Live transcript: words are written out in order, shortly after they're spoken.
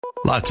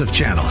Lots of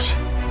channels,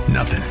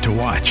 nothing to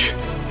watch,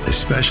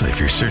 especially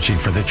if you're searching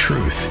for the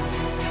truth.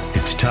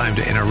 It's time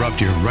to interrupt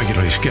your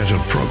regularly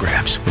scheduled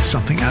programs with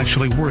something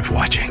actually worth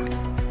watching.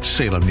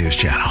 Salem News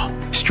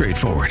Channel.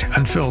 Straightforward,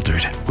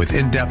 unfiltered, with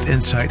in-depth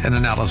insight and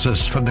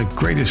analysis from the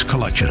greatest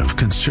collection of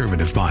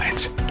conservative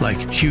minds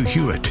like Hugh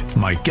Hewitt,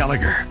 Mike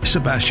Gallagher,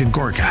 Sebastian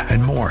Gorka,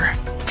 and more.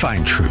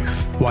 Find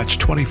truth. Watch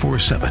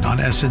 24/7 on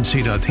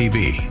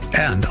snc.tv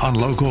and on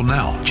Local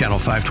Now, Channel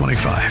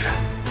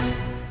 525.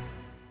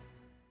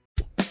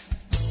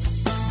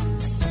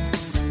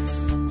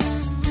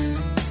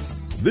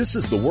 This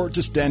is the Word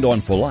to Stand On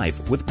for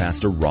Life with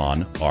Pastor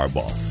Ron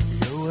Arbaugh.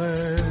 Your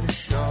word is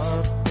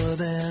sharper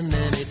than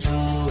any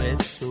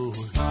two-edged sword,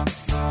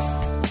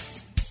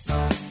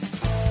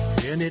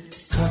 and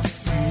it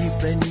cuts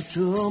deep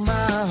into my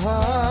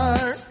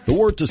heart. The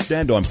Word to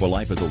Stand On for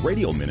Life is a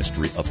radio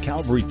ministry of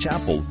Calvary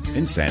Chapel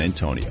in San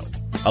Antonio.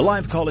 A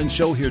live call-in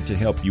show here to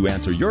help you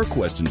answer your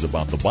questions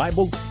about the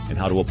Bible and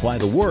how to apply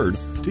the Word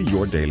to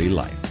your daily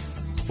life.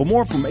 For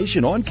more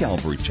information on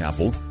Calvary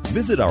Chapel,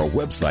 visit our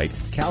website,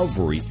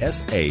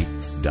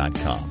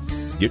 calvarysa.com.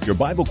 Get your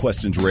Bible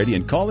questions ready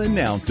and call in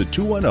now to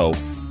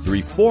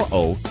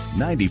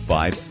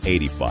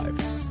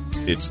 210-340-9585.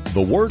 It's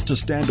The Word to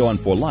Stand On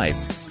for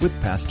Life with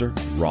Pastor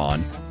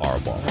Ron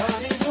Arbaugh.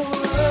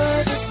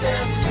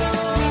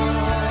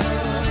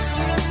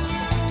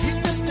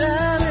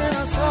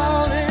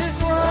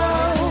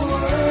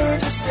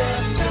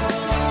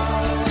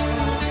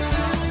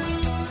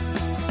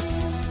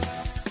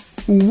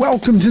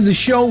 Welcome to the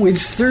show.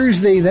 It's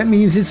Thursday. That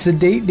means it's the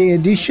date day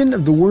edition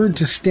of the Word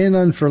to Stand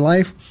On for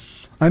Life.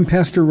 I'm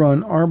Pastor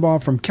Ron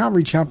Arbaugh from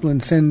Calvary Chapel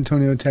in San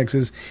Antonio,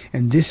 Texas,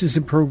 and this is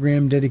a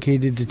program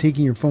dedicated to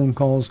taking your phone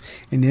calls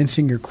and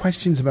answering your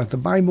questions about the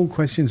Bible,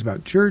 questions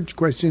about church,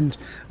 questions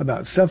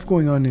about stuff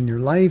going on in your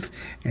life,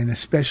 and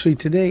especially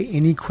today,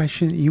 any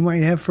question that you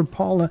might have for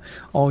Paula.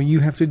 All you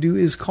have to do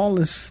is call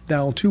us,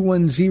 dial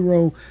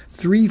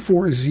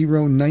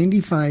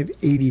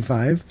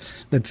 210-340-9585.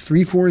 That's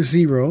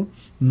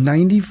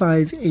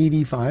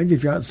 340-9585.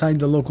 If you're outside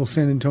the local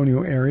San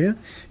Antonio area,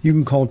 you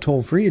can call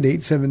toll-free at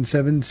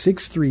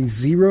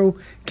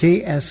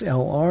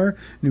 877-630-KSLR.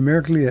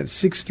 Numerically, that's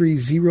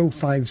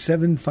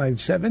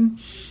 630-5757.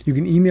 You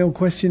can email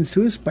questions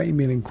to us by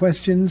emailing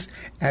questions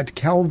at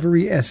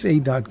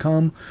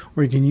calvarysa.com,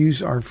 or you can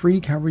use our free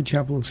Calvary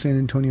Chapel of San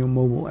Antonio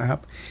mobile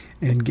app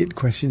and get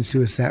questions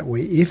to us that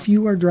way. If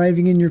you are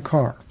driving in your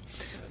car,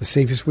 the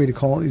safest way to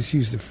call is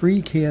use the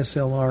free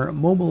KSLR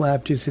mobile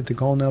app. Just hit the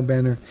Call Now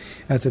banner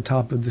at the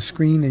top of the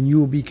screen, and you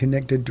will be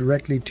connected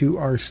directly to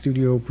our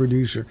studio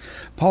producer.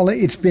 Paula,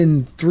 it's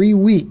been 3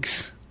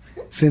 weeks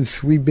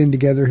since we've been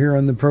together here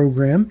on the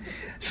program,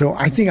 so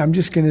I think I'm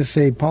just going to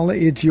say, Paula,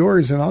 it's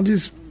yours, and I'll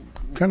just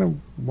kind of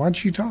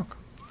watch you talk.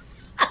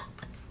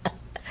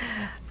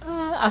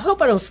 I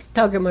hope I don't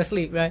talk in my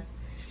sleep, right?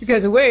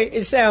 Because the way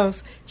it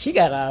sounds, she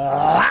got a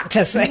lot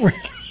to say.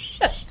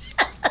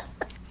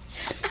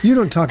 You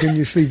don't talk in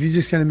your sleep. You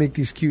just kind of make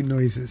these cute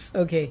noises.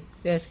 Okay,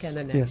 that's kind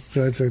of nice. Yeah,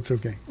 so it's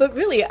okay. But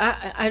really,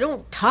 I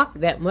don't talk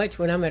that much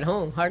when I'm at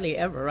home, hardly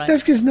ever, right?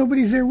 That's because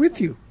nobody's there with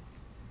you.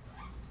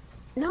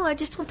 No, I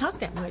just don't talk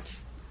that much.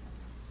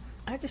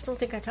 I just don't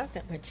think I talk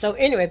that much. So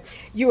anyway,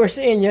 you were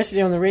saying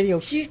yesterday on the radio,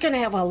 she's going to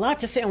have a lot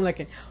to say. I'm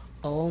like,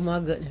 oh my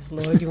goodness,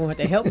 Lord, you want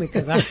to help me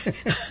because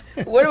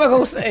what am I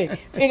going to say?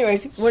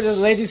 Anyways, one of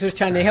the ladies was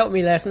trying to help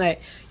me last night.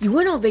 You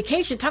went on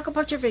vacation. Talk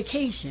about your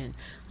vacation.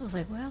 I was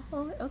like, well,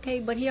 okay,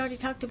 but he already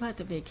talked about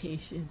the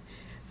vacation.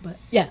 But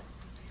yeah.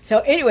 So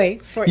anyway,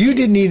 you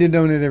didn't eat a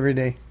donut every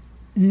day.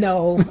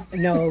 No,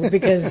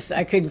 because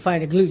I couldn't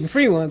find a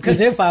gluten-free one.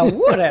 Because if I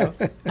would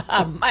have,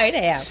 I might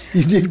have.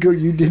 You did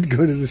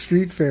go to the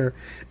street fair,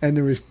 and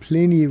there was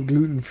plenty of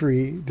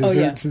gluten-free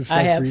desserts and stuff.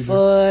 I had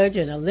fudge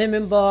and a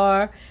lemon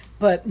bar.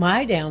 But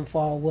my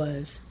downfall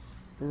was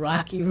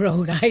Rocky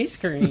Road ice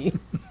cream.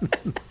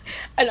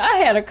 And I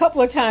had a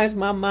couple of times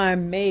my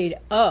mind made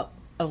up.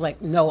 I was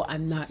like, no,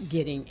 I'm not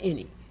getting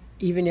any,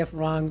 even if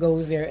Ron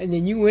goes there. And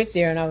then you went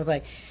there, and I was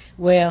like,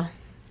 well,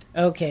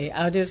 okay,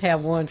 I'll just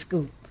have one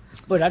scoop.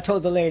 But I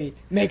told the lady,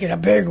 make it a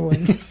big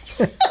one.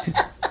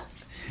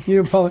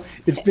 You know, Paula,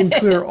 it's been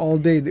clear all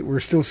day that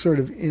we're still sort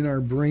of in our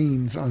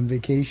brains on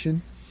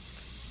vacation,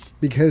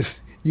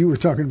 because you were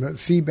talking about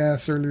sea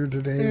bass earlier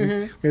today.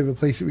 Mm-hmm. We have a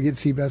place that we get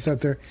sea bass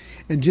out there.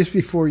 And just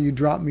before you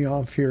dropped me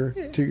off here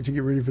to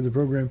get ready for the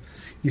program,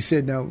 you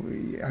said, now,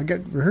 I got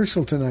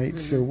rehearsal tonight,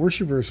 so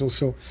worship rehearsal,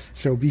 so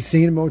be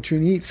thinking about what you're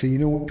going to eat so you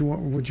know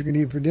what you're going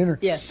to eat for dinner.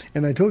 Yeah.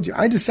 And I told you,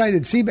 I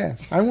decided sea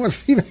bass. I want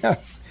sea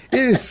bass. It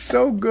is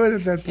so good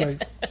at that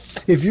place.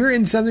 If you're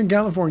in Southern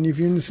California, if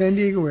you're in the San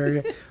Diego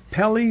area,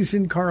 Pelly's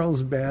in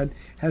Carlsbad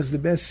has the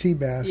best sea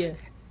bass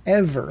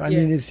ever. I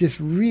mean, it's just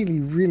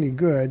really, really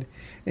good.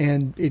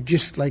 And it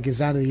just like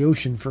is out of the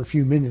ocean for a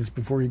few minutes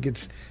before it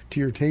gets to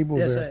your table.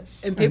 That's there. Right.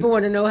 And people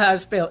want to know how to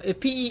spell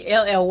it.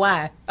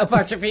 P-E-L-L-Y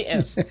apostrophe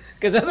S.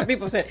 Because other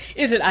people say,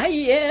 is it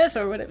I-E-S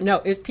or whatever? No,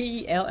 it's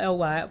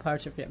P-E-L-L-Y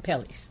apostrophe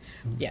Pelly's.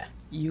 Yeah,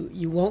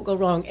 you won't go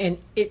wrong. And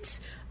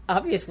it's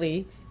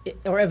obviously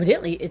or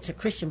evidently it's a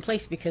Christian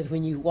place, because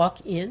when you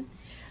walk in,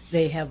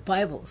 they have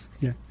Bibles.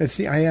 Yeah,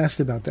 I asked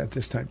about that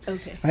this time.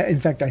 Okay. In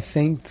fact, I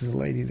thanked the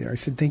lady there. I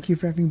said, "Thank you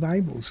for having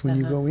Bibles when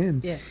you go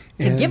in." Yeah,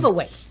 it's a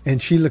giveaway. And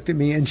she looked at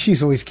me, and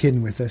she's always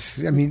kidding with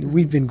us. I mean,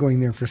 we've been going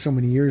there for so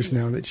many years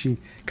now that she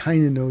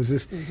kind of knows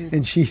this.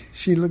 And she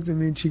looked at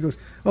me and she goes,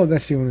 "Oh,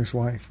 that's the owner's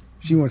wife.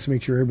 She wants to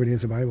make sure everybody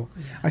has a Bible."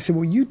 Yeah. I said,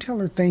 "Well, you tell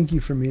her thank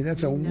you for me.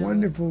 That's a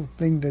wonderful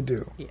thing to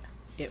do." Yeah.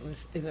 It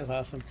was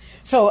awesome.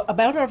 So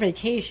about our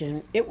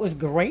vacation, it was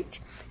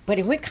great, but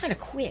it went kind of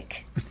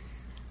quick.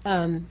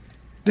 Doesn't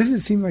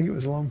it seem like it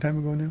was a long time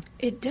ago now?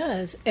 It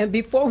does. And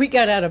before we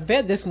got out of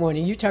bed this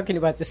morning, you're talking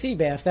about the sea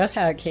bass. That's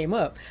how it came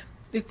up.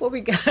 Before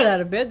we got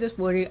out of bed this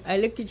morning, I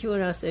looked at you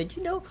and I said,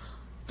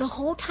 the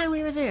whole time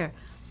we were there,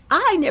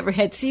 I never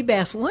had sea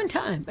bass one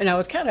time. And I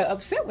was kind of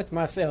upset with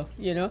myself,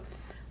 I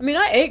mean,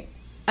 I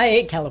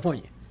ate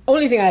California.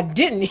 Only thing I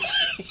didn't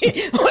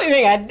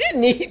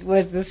eat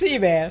was the sea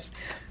bass,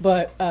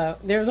 but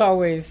there's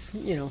always,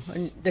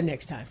 the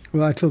next time.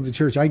 Well, I told the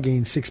church I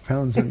gained 6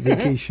 pounds on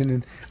vacation,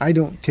 and I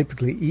don't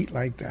typically eat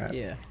like that.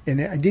 Yeah.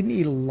 And I didn't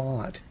eat a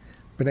lot,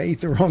 but I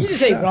ate the wrong stuff. You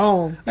just ate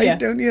wrong. I ate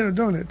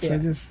donuts. Yeah. I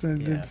just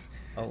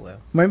Oh well.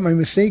 My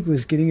mistake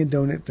was getting a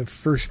donut the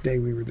first day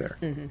we were there.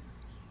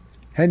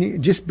 Hadn't you,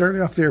 just barely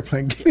off the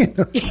airplane. Go to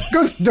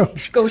the donut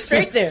shop. Go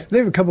straight there. They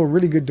have a couple of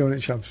really good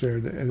donut shops there.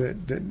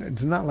 That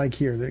it's not like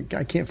here.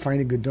 I can't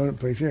find a good donut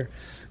place here,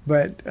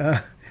 but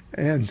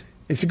and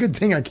it's a good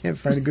thing I can't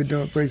find a good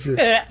donut place here.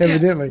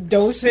 Evidently,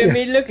 don't send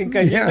me looking,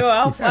 because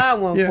I'll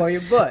find one for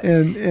you. But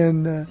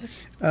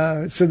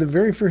so the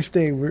very first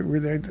day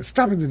we're there.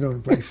 Stop at the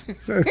donut place.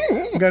 So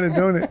we got a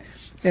donut,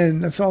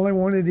 and that's all I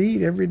wanted to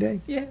eat every day.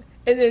 Yeah.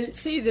 And then,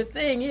 see, the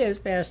thing is,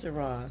 Pastor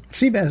Ron,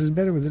 sea bass is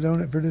better with a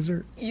donut for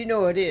dessert. You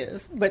know it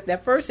is. But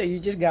that first day, you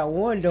just got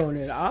one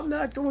donut. I'm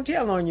not going to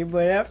tell on you,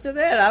 but after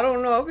that, I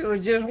don't know if it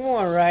was just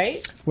one,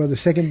 right? Well, the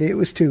second day, it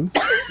was 2.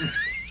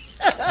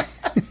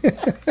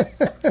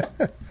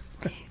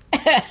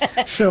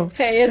 So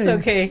hey, it's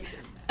okay.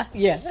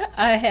 Yeah,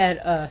 I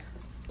had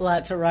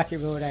lots of Rocky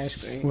Road ice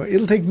cream. Well,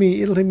 it'll take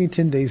me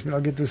 10 days, but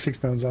I'll get those 6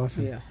 pounds off.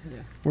 Yeah.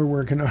 We're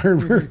working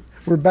hard.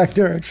 We're back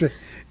there, actually.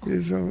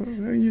 So,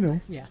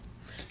 Yeah.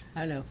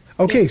 I know.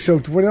 Okay, so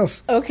what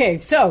else? Okay,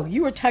 so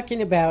you were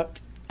talking about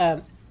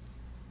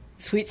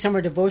Sweet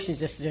Summer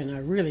Devotions yesterday, and I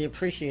really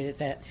appreciated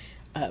that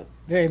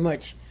very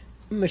much.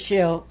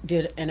 Michelle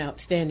did an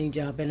outstanding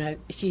job, and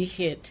she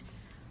hit,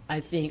 I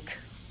think,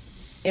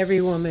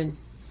 everybody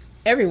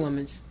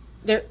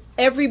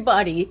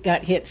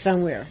got hit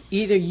somewhere.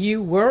 Either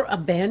you were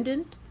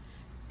abandoned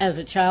as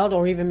a child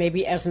or even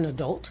maybe as an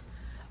adult.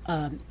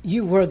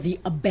 You were the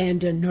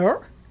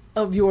abandoner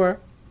of your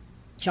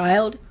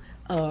child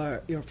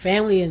or your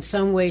family in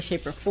some way,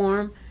 shape, or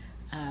form.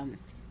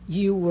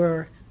 You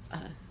were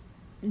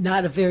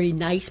not a very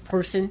nice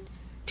person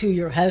to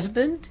your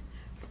husband,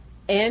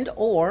 and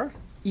or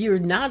you're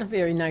not a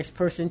very nice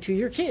person to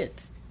your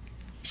kids.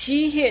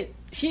 She hit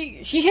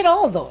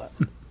all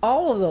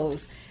of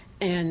those,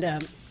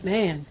 and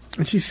man.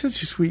 And she's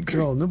such a sweet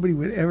girl. Nobody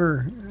would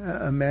ever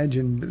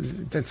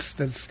imagine that's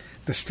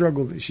the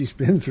struggle that she's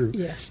been through.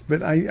 Yeah.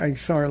 But I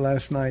saw her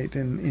last night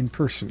in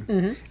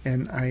person,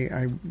 and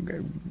I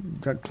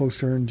got close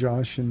to her and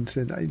Josh and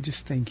said, "I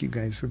just thank you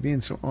guys for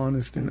being so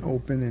honest and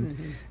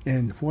open,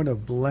 and what a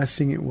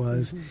blessing it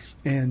was,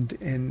 and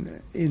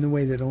in a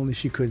way that only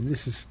she could.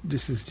 This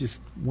is just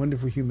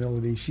wonderful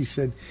humility." She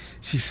said.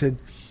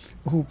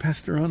 "Oh,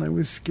 Pastor Ron, I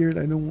was scared.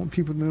 I don't want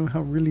people to know how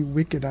really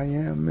wicked I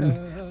am."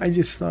 And I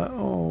just thought,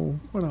 oh,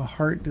 what a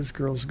heart this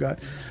girl's got.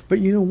 But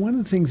one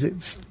of the things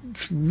that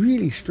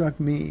really struck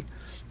me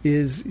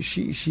is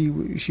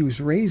she was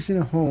raised in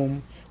a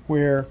home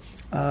where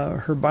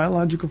her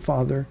biological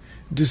father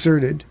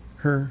deserted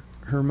her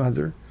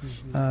mother.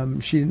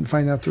 She didn't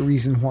find out the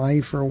reason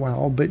why for a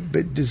while,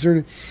 but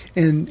deserted,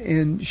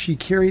 and she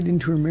carried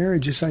into her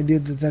marriage this idea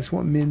that that's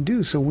what men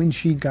do. So when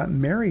she got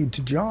married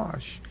to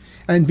Josh.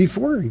 And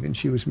before even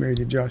she was married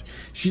to Josh,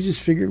 she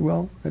just figured,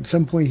 well, at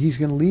some point he's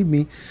going to leave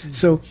me.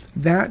 So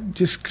that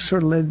just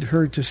sort of led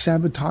her to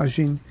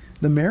sabotaging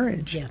the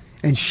marriage. Yeah.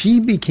 And she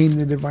became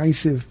the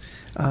divisive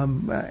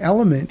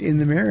element in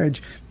the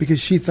marriage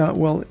because she thought,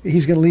 well,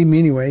 he's going to leave me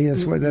anyway.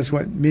 That's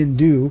what men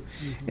do.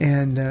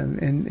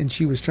 And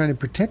she was trying to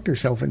protect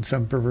herself in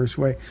some perverse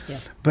way.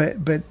 Yeah.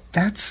 But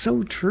that's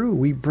so true.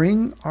 We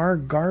bring our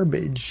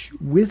garbage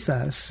with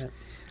us,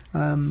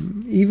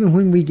 even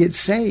when we get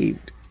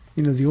saved.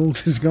 The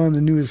old is gone,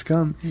 the new has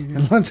come. And a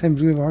lot of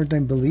times we have a hard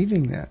time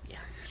believing that. Yeah.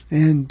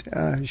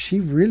 And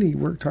she really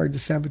worked hard to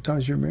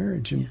sabotage your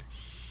marriage, and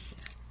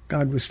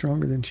God was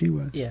stronger than she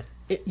was. Yeah.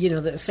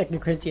 The 2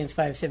 Corinthians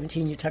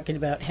 5:17, you're talking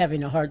about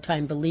having a hard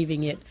time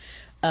believing it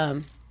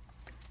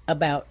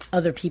about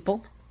other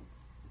people.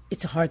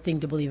 It's a hard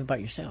thing to believe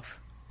about yourself.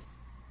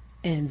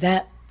 And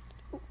that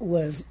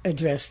was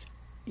addressed.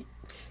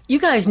 You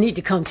guys need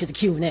to come to the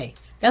Q&A.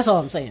 That's all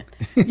I'm saying.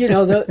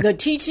 The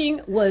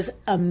teaching was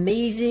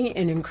amazing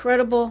and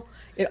incredible.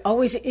 It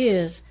always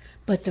is.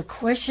 But the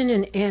question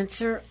and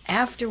answer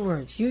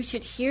afterwards, you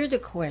should hear the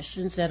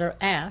questions that are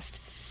asked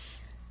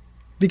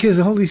Because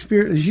the Holy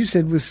Spirit, as you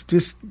said, was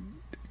just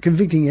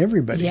convicting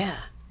everybody. Yeah.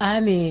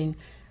 I mean,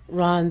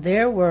 Ron,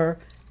 there were,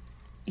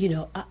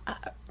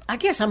 I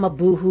guess I'm a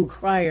boo-hoo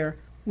crier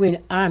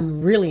when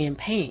I'm really in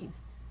pain.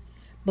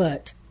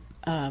 But,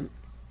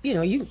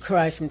 you can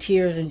cry some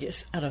tears and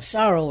just out of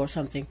sorrow or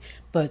something.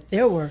 But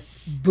there were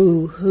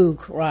boo-hoo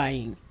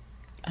crying.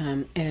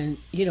 And,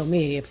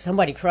 me, if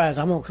somebody cries,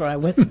 I'm going to cry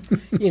with them.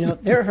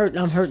 They're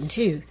hurting, I'm hurting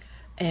too.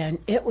 And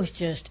it was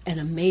just an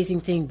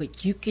amazing thing.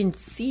 But you can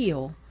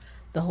feel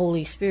the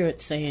Holy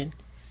Spirit saying,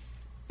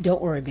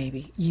 don't worry,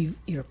 baby. You've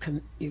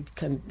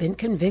been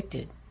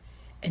convicted.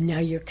 And now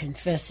you're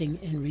confessing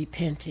and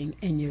repenting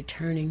and you're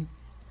turning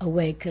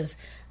away, because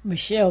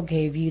Michelle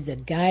gave you the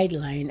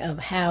guideline of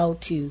how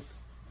to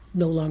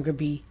no longer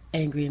be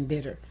angry and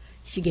bitter.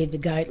 She gave the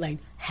guideline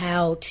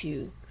how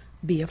to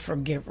be a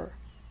forgiver,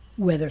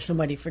 whether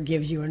somebody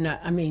forgives you or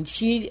not. I mean,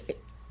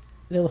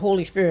 the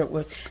Holy Spirit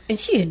was, and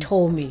she had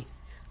told me,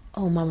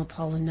 oh, Mama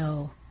Paula,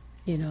 no,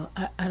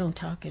 I don't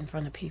talk in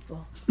front of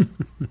people. I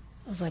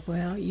was like,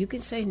 well, you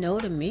can say no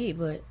to me,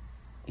 but,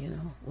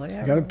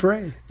 whatever. Got to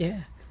pray.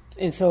 Yeah.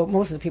 And so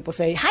most of the people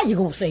say, how you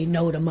going to say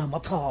no to Mama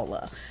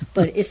Paula?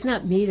 But it's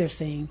not me they're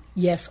saying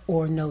yes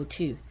or no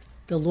to.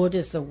 The Lord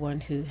is the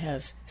one who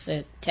has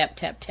said, tap,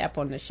 tap, tap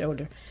on the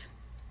shoulder.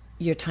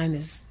 Your time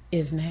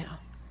is now.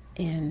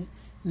 And,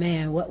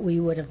 man, what we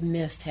would have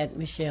missed had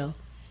Michelle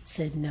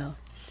said no.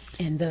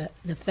 And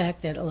the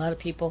fact that a lot of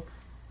people,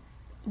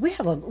 we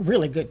have a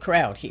really good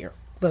crowd here,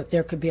 but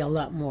there could be a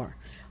lot more.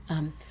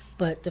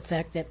 But the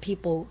fact that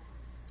people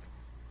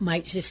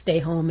might just stay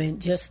home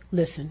and just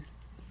listen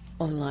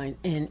online.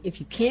 And if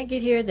you can't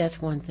get here,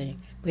 that's one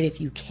thing. But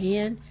if you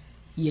can,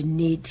 you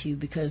need to,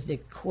 because the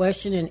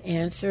question and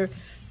answer,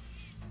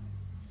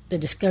 the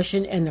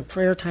discussion and the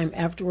prayer time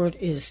afterward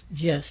is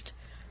just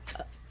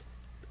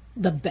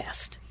the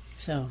best.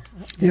 So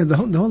yeah, the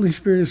Holy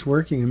Spirit is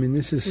working. I mean,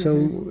 this is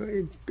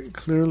so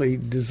clearly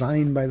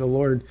designed by the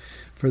Lord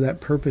for that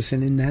purpose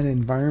and in that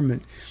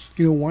environment.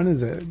 One of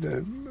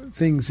the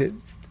things that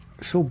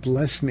so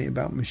blessed me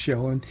about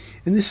Michelle, and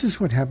this is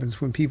what happens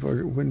when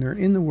when they're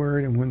in the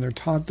Word and when they're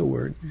taught the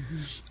Word.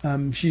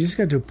 She just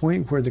got to a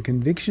point where the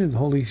conviction of the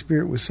Holy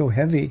Spirit was so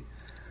heavy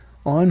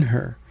on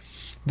her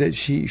that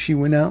she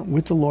went out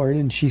with the Lord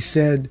and she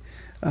said,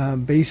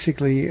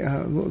 basically,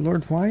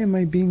 Lord, why am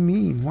I being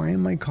mean? Why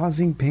am I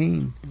causing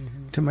pain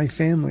to my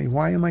family?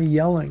 Why am I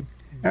yelling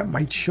at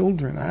my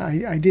children?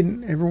 I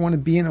didn't ever want to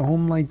be in a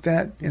home like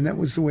that, and that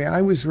was the way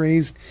I was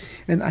raised,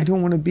 and I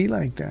don't want to be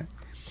like that.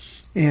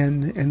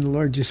 And the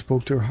Lord just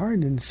spoke to her heart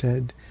and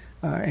said,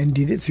 and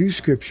did it through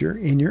Scripture,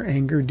 in your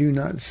anger do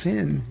not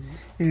sin.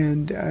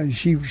 And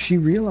she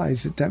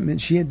realized that meant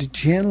she had to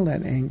channel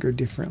that anger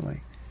differently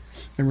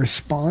and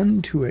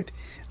respond to it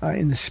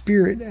in the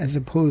spirit as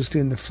opposed to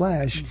in the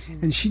flesh.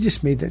 And she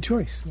just made that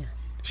choice. Yeah.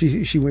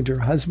 She went to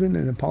her husband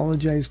and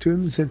apologized to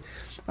him and said,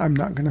 I'm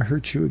not going to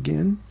hurt you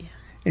again. Yeah.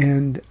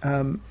 And,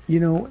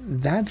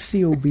 that's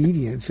the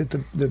obedience that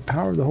the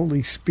power of the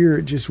Holy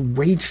Spirit just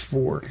waits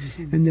for.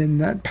 And then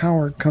that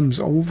power comes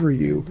over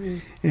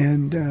you.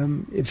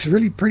 And it's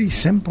really pretty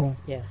simple.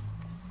 Yeah.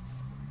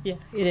 Yeah,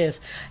 it is.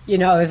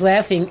 I was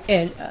laughing,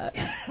 and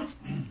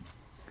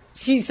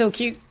she's so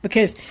cute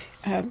because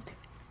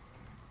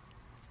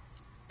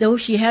though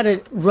she had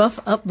a rough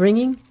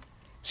upbringing,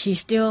 she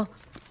still,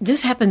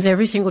 this happens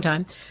every single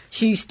time,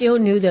 she still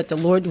knew that the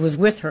Lord was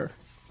with her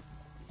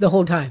the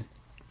whole time.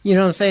 You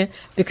know what I'm saying?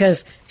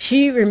 Because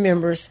she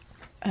remembers,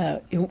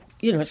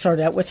 it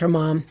started out with her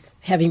mom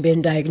having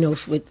been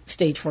diagnosed with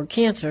stage 4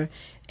 cancer,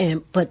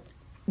 but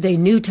they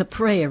knew to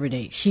pray every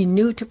day. She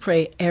knew to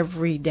pray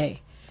every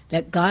day,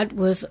 that God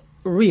was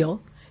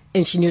real,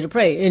 and she knew to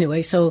pray.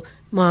 Anyway, so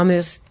Mom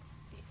is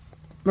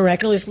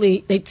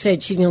miraculously, they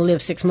said she's going to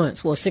live 6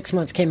 months. Well, 6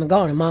 months came and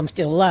gone, and Mom's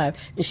still alive,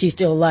 and she's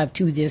still alive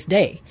to this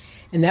day.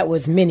 And that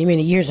was many,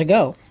 many years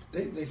ago.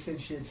 They said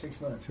she had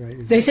 6 months,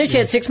 right? They said she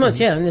had 6 months,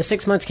 yeah, and the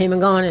 6 months came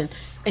and gone,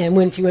 and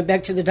when she went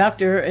back to the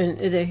doctor and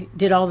they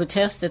did all the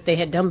tests that they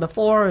had done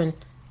before, and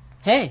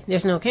hey,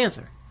 there's no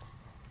cancer.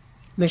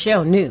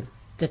 Michelle knew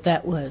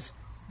that was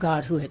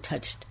God who had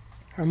touched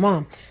her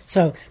mom.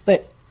 So,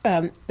 but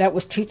that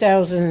was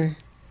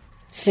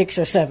 2006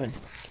 or 7.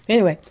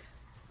 Anyway,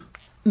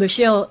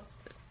 Michelle,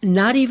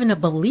 not even a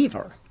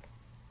believer,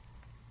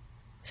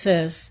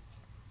 says,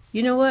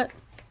 you know what?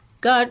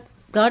 God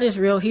is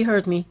real. He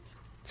heard me.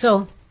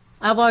 So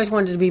I've always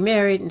wanted to be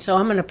married, and so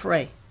I'm going to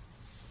pray.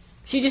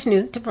 She just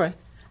knew to pray.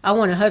 I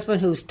want a husband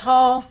who's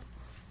tall,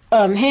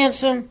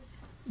 handsome,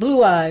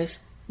 blue eyes,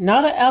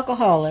 not an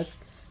alcoholic,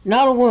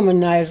 not a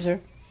womanizer,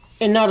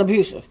 and not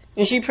abusive.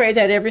 And she prayed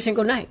that every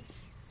single night.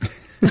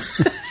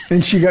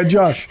 And she got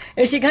Josh.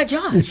 And she got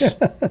Josh.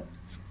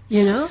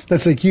 Yeah.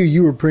 That's like you.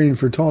 You were praying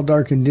for Tall,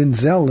 Dark, and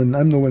Denzel, and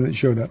I'm the one that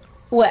showed up.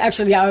 Well,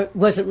 actually, I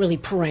wasn't really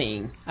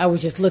praying. I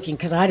was just looking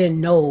because I didn't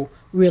know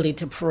really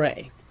to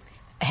pray.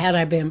 Had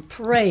I been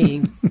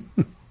praying,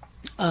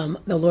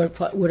 the Lord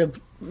would have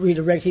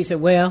redirected. He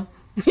said, well,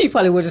 he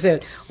probably would have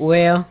said,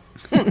 well,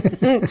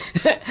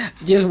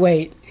 just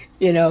wait.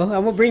 I'm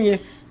going to bring you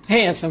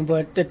handsome,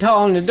 but the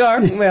tall and the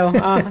dark, well,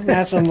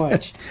 not so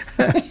much.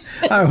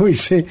 I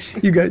always say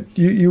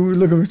you were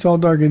looking for tall,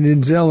 dark, and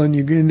Denzel, and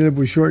you ended up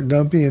with short,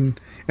 dumpy, and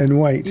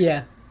white.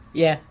 Yeah.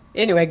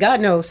 Anyway,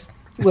 God knows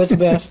what's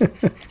best.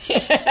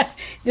 This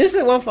is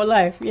the one for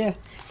life. Yeah.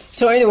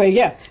 So anyway,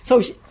 yeah.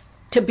 So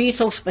to be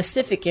so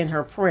specific in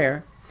her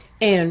prayer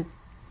and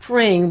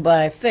praying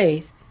by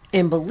faith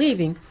and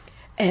believing,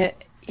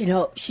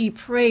 she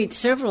prayed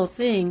several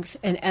things,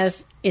 and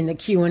as in the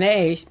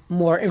Q&A,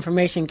 more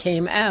information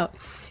came out,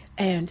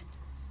 and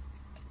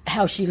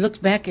how she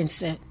looked back and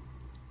said,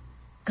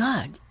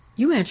 God,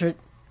 you answered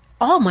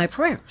all my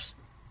prayers.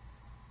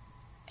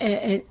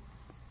 And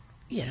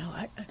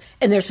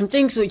there's some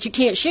things that you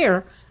can't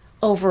share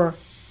over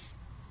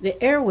the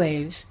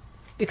airwaves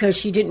because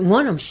she didn't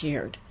want them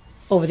shared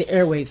over the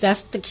airwaves.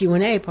 That's the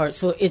Q&A part.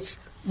 So it's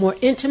more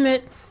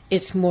intimate.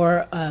 It's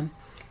more,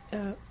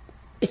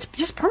 it's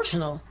just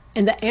personal.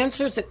 And the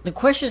answers, the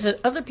questions that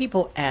other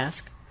people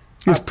ask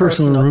It's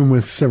personal in a room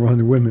with several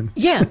hundred women.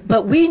 Yeah,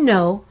 but we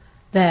know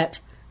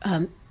that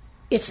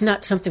it's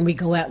not something we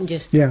go out and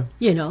just,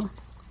 And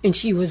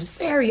she was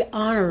very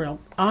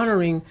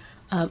honoring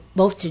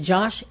both to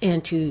Josh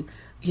and to,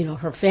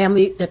 her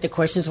family that the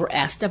questions were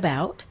asked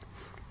about.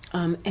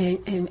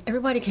 And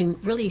everybody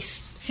can really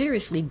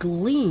seriously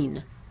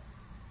glean.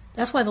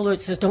 That's why the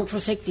Lord says, don't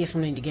forsake the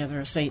assembling together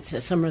of saints,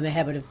 as some are in the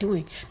habit of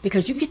doing,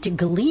 because you get to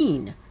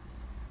glean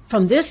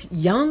from this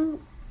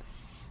young,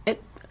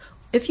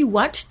 if you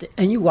watched,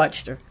 and you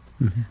watched her,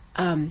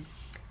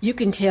 you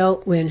can tell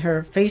when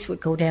her face would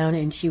go down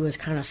and she was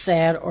kind of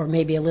sad or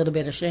maybe a little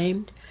bit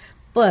ashamed,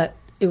 but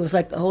it was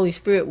like the Holy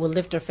Spirit would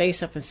lift her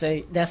face up and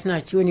say, that's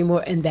not you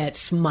anymore, and that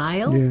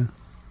smile,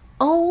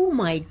 oh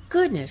my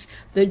goodness,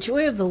 the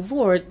joy of the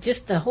Lord,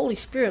 just the Holy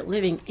Spirit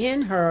living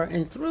in her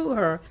and through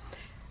her,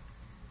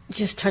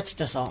 just touched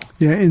us all.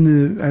 Yeah,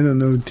 in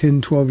the,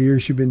 10, 12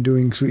 years you've been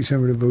doing Sweet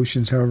Summer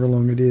Devotions, however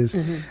long it is,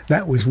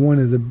 that was one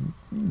of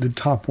the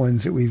top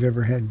ones that we've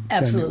ever had.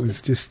 Absolutely. And it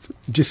was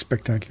just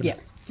spectacular.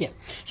 Yeah.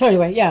 So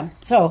anyway,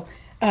 so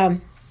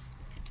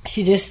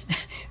she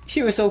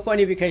was so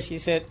funny because she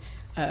said,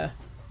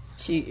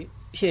 she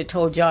had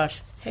told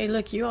Josh, hey,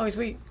 look, you always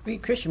read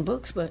Christian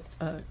books, but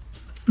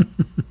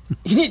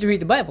you need to read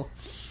the Bible,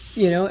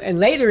 and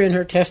later in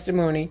her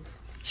testimony,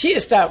 she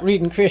had stopped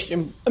reading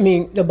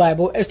the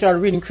Bible, and started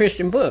reading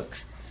Christian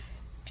books.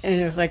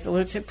 And it was like the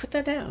Lord said, put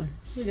that down,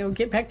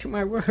 get back to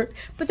my word.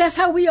 But that's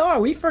how we are.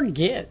 We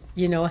forget,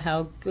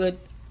 how good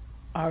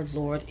our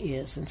Lord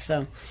is. And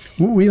so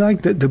we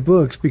like the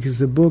books because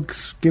the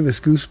books give us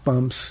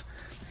goosebumps,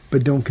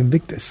 but don't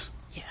convict us.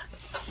 Yeah.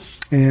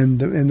 And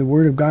the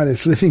Word of God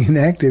is living and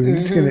active, and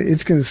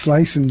it's gonna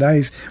slice and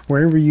dice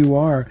wherever you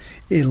are.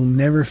 It'll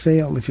never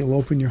fail if you'll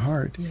open your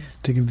heart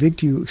to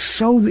convict you,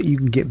 so that you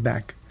can get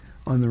back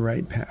on the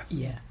right path.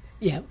 Yeah.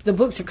 The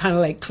books are kind of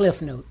like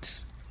cliff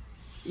notes.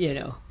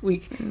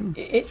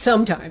 It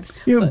sometimes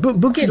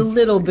books get a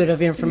little bit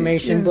of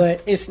information,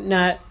 but it's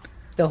not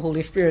the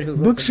Holy Spirit who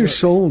wrote books. Are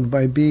sold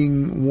by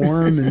being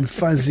warm and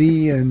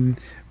fuzzy and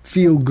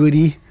feel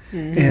goody,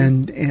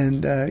 and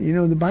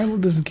the Bible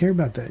doesn't care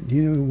about that.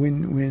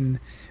 When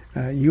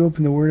you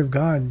open the Word of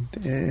God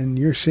and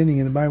you're sinning,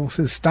 and the Bible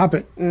says stop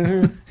it.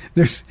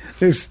 There's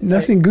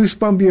nothing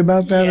goosebumpy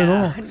about that at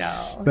all.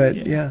 No, but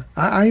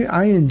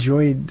I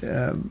enjoyed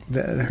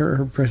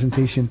her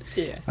presentation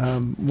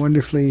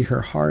wonderfully.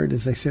 Her heart,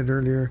 as I said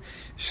earlier,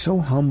 so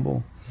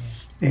humble,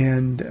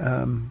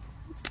 and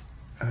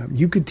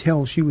you could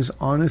tell she was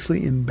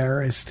honestly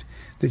embarrassed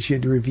that she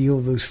had to reveal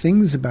those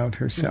things about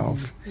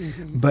herself,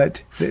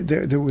 but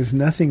there was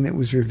nothing that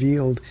was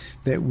revealed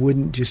that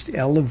wouldn't just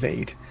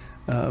elevate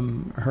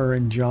her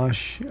and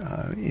Josh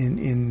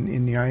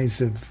in the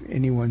eyes of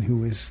anyone who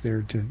was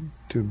there to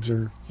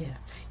observe. Yeah.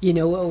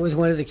 What was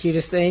one of the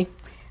cutest things?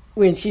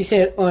 When she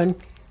said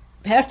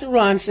Pastor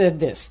Ron said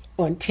this,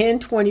 on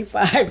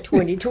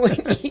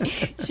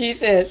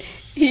 10/25/2020,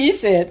 he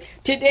said,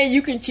 today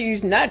you can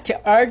choose not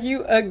to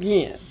argue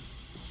again.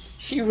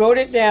 She wrote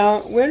it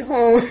down, went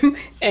home,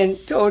 and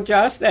told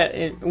Josh that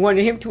and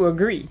wanted him to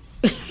agree.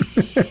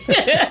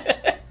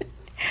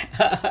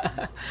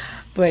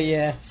 But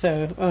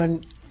so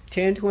on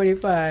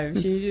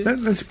 10/25, she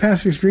just... That's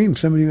Pastor's dream.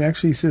 Somebody who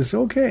actually says,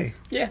 okay.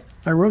 Yeah.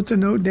 I wrote the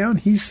note down.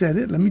 He said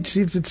it. Let me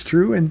see if it's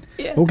true. And,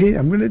 okay,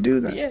 I'm going to do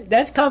that. Yeah,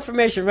 that's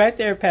confirmation right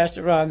there,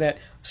 Pastor Ron, that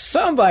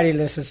somebody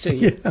listens to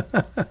you.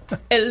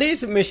 At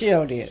least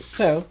Michelle did.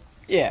 So,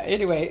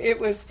 anyway, it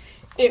was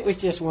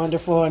just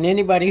wonderful. And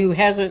anybody who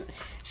hasn't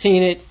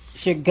seen it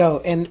should go.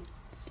 And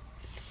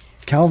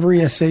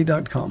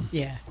CalvarySA.com.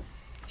 Yeah.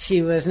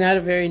 She was not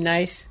a very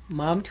nice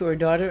mom to her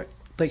daughter,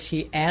 but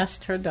she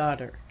asked her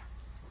daughter,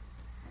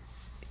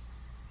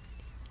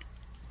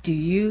 do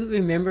you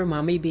remember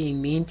Mommy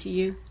being mean to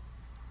you?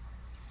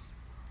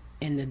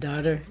 And the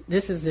daughter,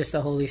 this is just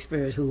the Holy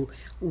Spirit who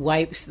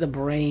wipes the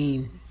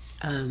brain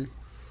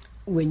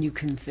when you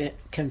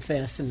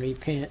confess and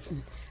repent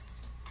and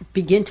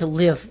begin to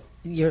live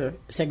your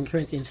 2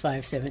 Corinthians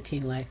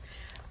 5:17 life.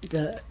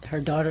 Her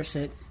daughter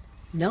said,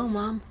 no,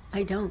 Mom,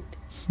 I don't.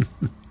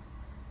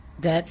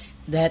 That's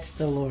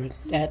the Lord.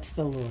 That's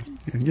the Lord.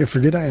 Yeah,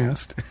 forget I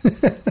asked.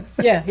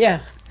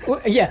 Yeah.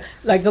 Yeah,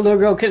 like the little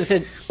girl could have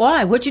said,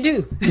 "Why? What'd you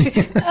do?"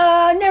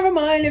 Never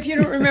mind. If you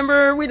don't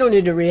remember, we don't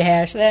need to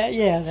rehash that.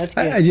 Yeah, that's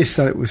good. I just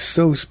thought it was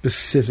so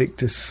specific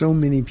to so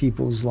many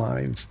people's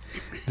lives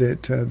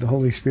that the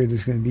Holy Spirit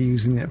is going to be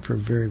using that for a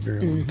very,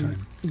 very long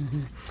time.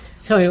 Mm-hmm.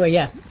 So anyway,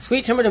 yeah,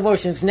 Sweet Summer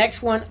Devotions.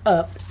 Next one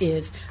up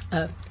is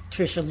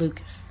Tricia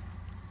Lucas,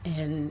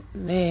 and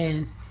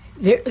man,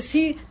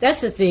 see, that's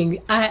the thing.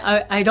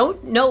 I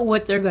don't know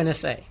what they're going to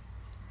say,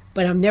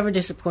 but I'm never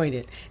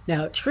disappointed.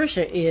 Now,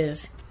 Tricia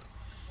is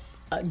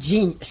a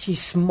genius.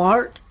 She's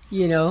smart,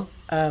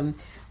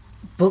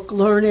 book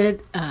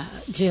learned.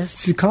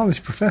 She's a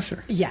college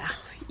professor. Yeah.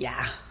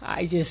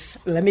 I just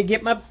let me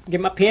get my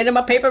pen and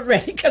my paper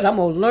ready because I'm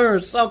gonna learn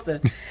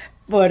something.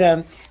 But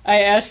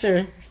I asked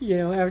her,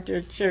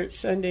 after church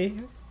Sunday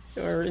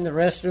or in the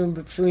restroom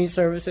between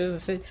services, I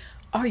said,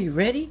 "Are you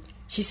ready?"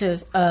 She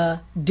says,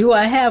 "Do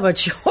I have a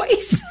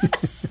choice?"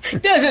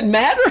 Doesn't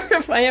matter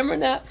if I am or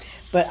not.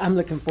 But I'm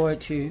looking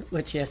forward to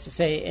what she has to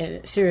say.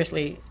 And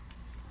seriously,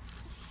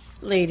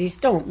 ladies,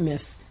 don't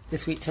miss the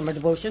Sweet Summer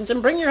Devotions,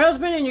 and bring your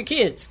husband and your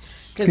kids.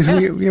 Because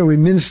we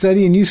men's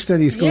study and youth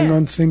studies going on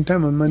at the same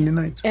time on Monday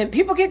nights. And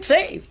people get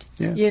saved,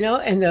 and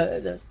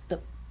the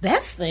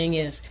best thing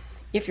is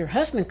if your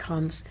husband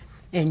comes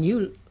and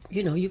you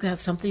have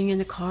something in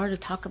the car to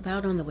talk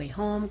about on the way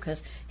home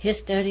because his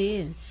study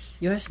and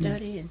your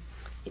study and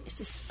it's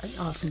just an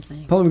awesome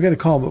thing. Paula, we got a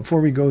call, but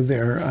before we go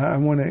there, I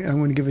want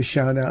to give a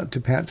shout out to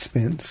Pat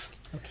Spence.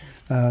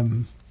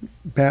 Okay.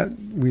 Pat,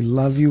 we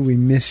love you. We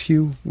miss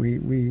you.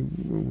 We're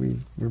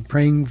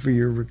praying for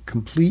your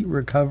complete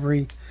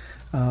recovery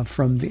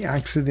from the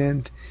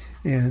accident,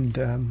 and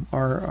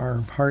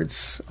our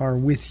hearts are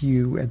with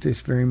you at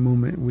this very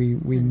moment. We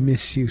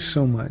miss you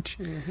so much.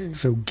 Mm-hmm.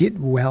 So get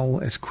well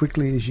as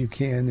quickly as you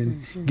can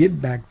and get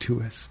back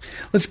to us.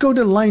 Let's go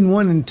to line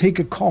 1 and take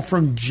a call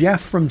from Jeff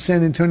from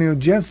San Antonio.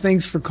 Jeff,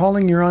 thanks for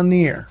calling. You're on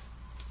the air.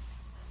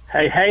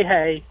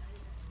 Hey,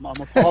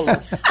 Mama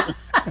Paula.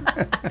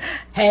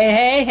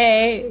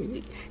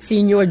 Hey,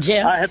 Senior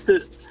Jeff. I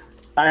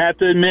have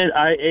to admit,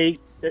 I ate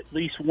at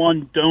least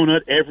one donut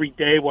every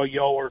day while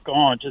y'all were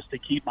gone, just to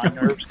keep my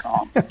nerves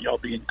calm. Y'all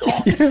being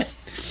gone.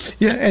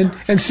 Yeah,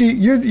 and see,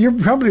 you're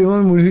probably the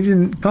only one who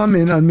didn't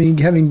comment on me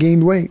having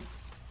gained weight.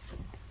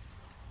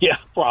 Yeah,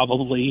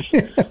 probably.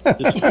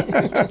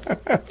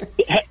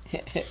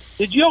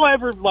 Did y'all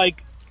ever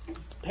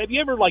have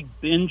you ever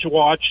binge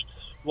watched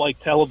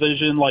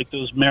television,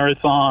 those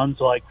marathons,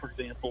 for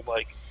example,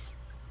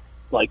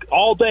 like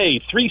all day,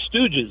 Three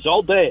Stooges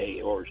all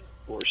day, or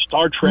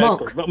Star Trek,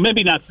 Monk. Or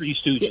maybe not Three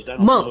Stooges. I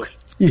don't Monk.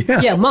 know.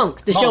 Yeah,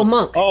 Monk. The show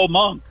Monk. Oh,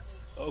 Monk.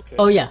 Okay.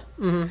 Oh, yeah.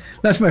 Mm-hmm.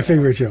 That's my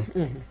favorite show.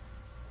 Mm-hmm.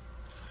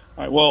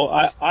 All right. Well,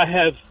 I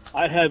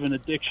have an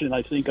addiction.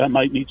 I think I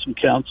might need some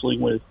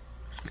counseling with.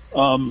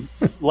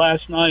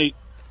 Last night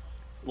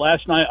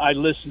I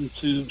listened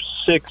to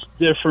 6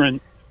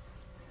 different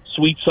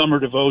Sweet Summer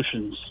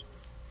Devotions.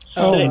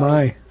 Oh,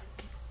 my.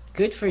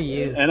 Good for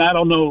you. And I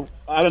don't know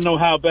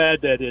how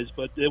bad that is,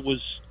 but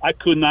I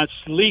could not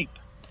sleep.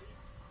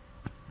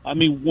 I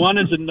mean, 1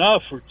 is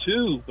enough, or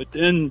 2, but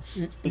then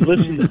to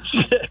listen to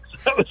 6,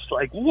 I was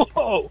like,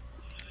 whoa.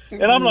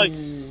 And I'm like,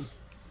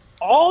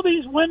 all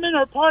these women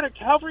are part of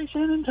Calvary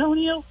San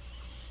Antonio?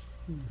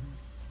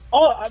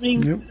 Oh, I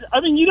mean,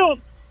 you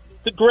don't,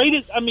 the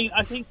greatest,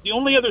 I think the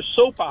only other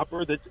soap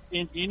opera that's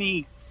in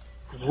any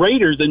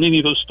greater than any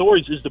of those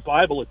stories is the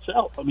Bible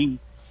itself. I mean,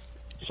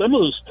 some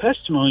of those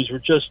testimonies were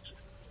just,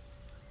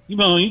 you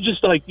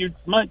just your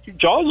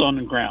jaw's on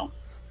the ground.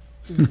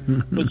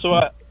 But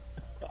so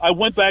I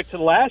went back to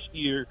last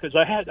year because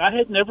I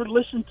had never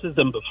listened to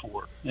them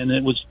before, and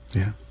it was,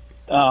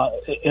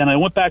 and I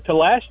went back to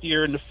last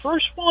year, and the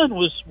first one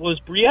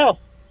was Brielle,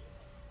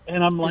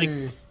 and I'm like,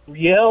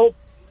 Brielle,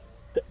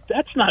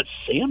 that's not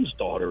Sam's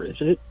daughter, is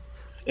it?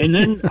 And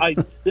then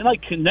I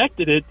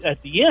connected it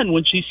at the end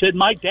when she said,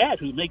 my dad,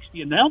 who makes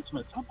the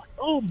announcements. I'm like,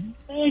 oh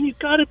man, you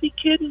got to be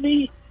kidding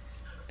me!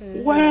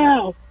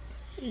 Wow.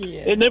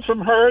 Yeah. And then from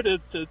her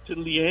to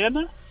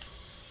Leanna,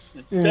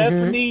 and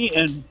Stephanie,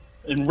 and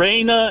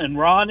Raina and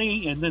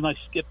Ronnie, and then I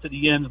skipped to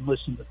the end and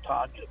listened to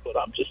Tanya. But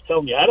I'm just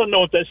telling you, I don't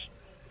know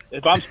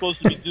if I'm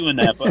supposed to be doing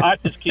that, but I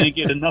just can't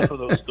get enough of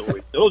those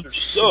stories. Those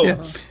are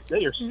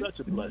they are such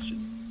a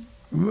blessing.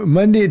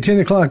 Monday at 10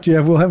 o'clock,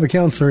 Jeff, we'll have a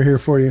counselor here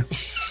for you.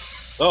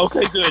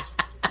 Okay, good.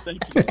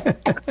 Thank you.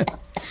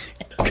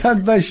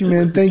 God bless you,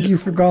 man. Thank you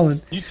for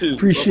calling. You too.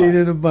 Appreciate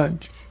it a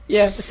bunch.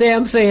 Yeah,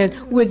 Sam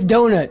saying with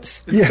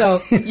donuts. Yeah. So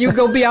you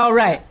go be all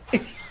right.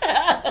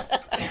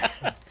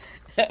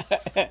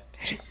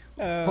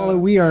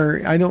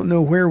 Paula, I don't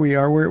know where we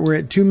are. We're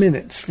at 2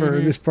 minutes for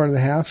this part of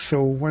the half,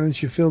 so why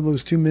don't you fill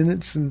those 2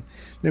 minutes, and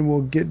then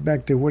we'll get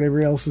back to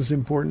whatever else is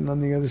important on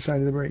the other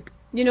side of the break.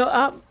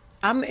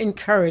 I'm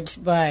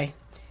encouraged by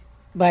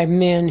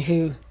men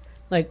who,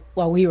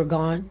 while we were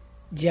gone,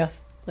 Jeff,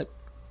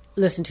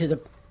 listened to the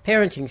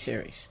parenting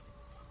series.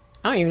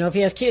 I don't even know if he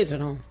has kids at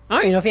home. I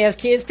don't even know if he has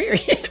kids,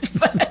 period.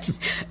 But,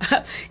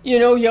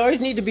 you always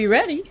need to be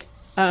ready.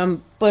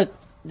 but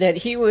that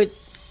he would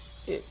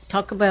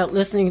talk about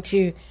listening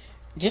to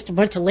just a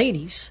bunch of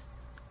ladies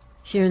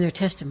sharing their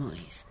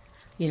testimonies.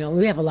 You know,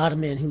 we have a lot of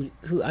men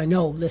who I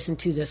know listen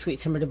to the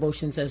Sweet Summer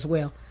Devotions as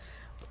well.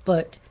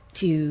 But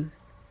to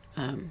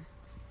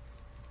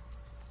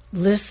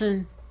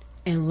listen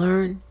and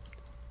learn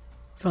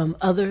from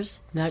others,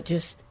 not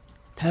just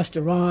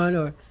Pastor Ron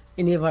or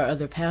any of our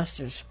other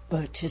pastors,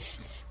 but to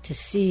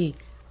see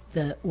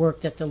the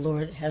work that the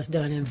Lord has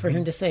done. And for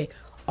him to say,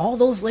 all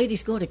those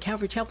ladies go to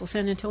Calvary Chapel,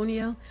 San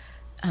Antonio,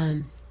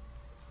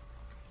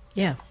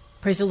 yeah,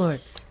 praise the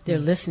Lord. They're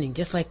listening,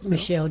 just like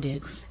Michelle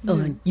did.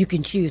 And you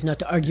can choose not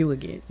to argue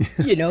again,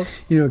 you know?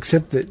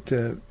 Except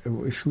that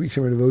Sweet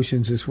Summer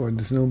Devotions is what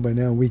is known by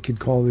now. We could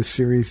call this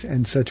series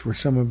 "And Such Were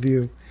Some of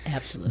You."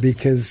 Absolutely.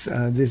 Because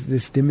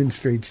this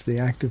demonstrates the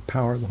active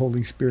power of the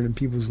Holy Spirit in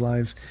people's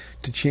lives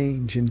to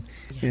change. And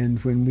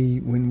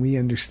when we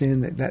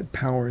understand that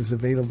power is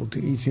available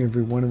to each and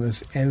every one of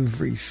us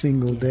every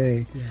single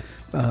day,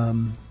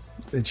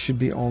 it should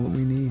be all that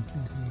we need.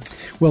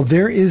 Well,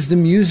 there is the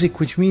music,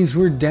 which means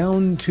we're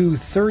down to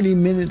 30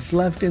 minutes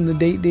left in the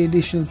Date Day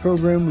edition of the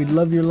program. We'd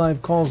love your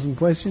live calls and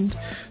questions.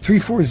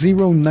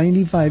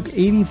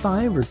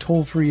 340-9585 or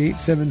toll-free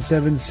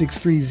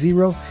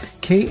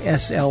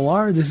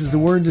 877-630-KSLR. This is the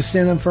Word to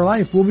Stand On for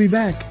Life. We'll be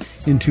back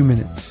in 2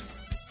 minutes.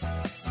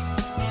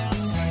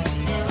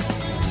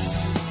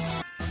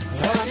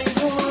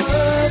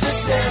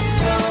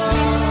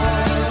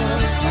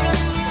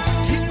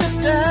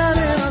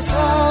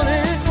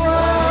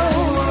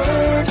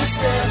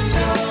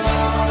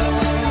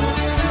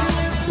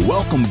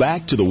 Welcome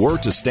back to the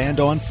Word to Stand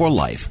On for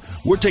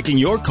Life. We're taking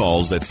your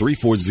calls at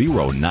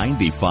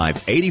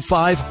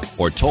 340-9585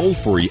 or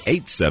toll-free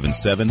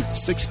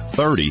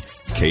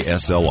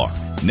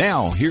 877-630-KSLR.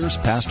 Now, here's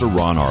Pastor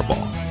Ron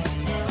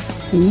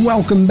Arbaugh.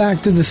 Welcome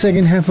back to the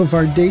second half of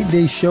our Date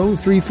Day show,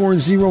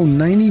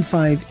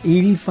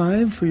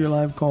 340-9585 for your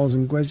live calls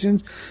and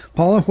questions.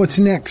 Paula, what's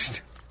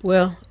next?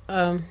 Well,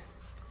 I'm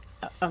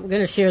going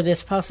to share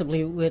this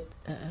possibly with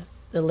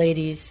the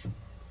ladies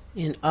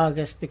in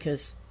August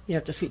because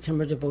after Sweet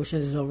Summer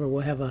Devotions is over,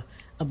 we'll have a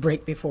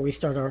break before we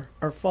start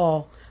our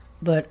fall.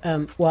 But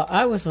while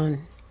I was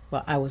on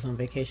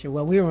vacation.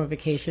 Well, we were on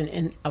vacation,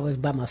 and I was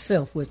by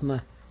myself with my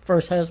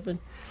first husband.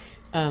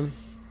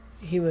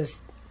 He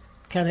was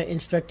kind of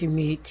instructing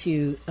me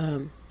to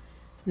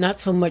not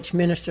so much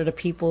minister to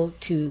people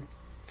to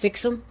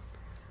fix them,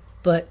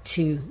 but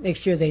to make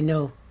sure they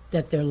know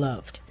that they're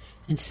loved.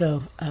 And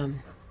so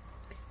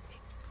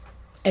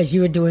as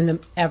you were doing the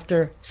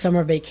after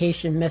summer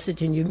vacation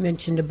message, and you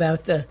mentioned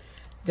about the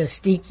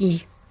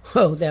stinky,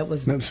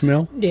 that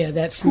smell? Yeah,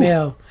 that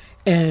smell.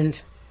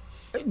 And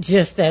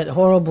just that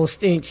horrible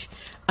stench.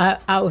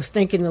 I was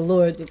thanking the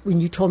Lord that when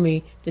you told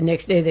me the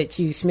next day that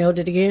you smelled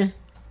it again,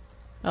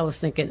 I was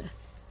thinking,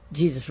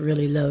 Jesus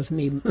really loves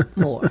me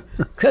more,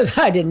 because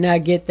I did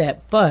not get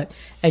that. But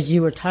as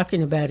you were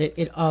talking about it,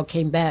 it all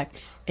came back.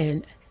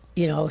 And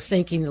I was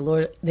thanking the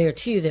Lord there,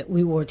 too, that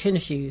we wore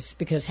tennis shoes,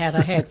 because had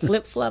I had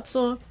flip-flops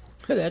on,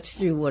 that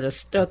shoe would have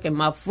stuck and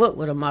my foot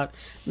would have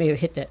may have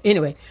hit that.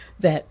 Anyway,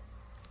 that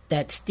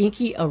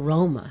stinky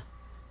aroma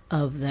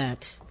of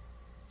that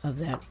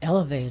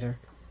elevator,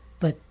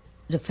 but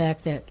the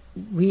fact that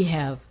we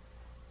have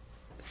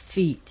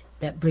feet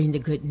that bring the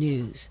good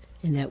news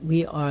and that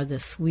we are the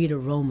sweet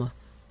aroma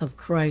of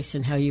Christ,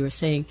 and how you were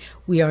saying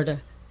we are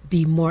to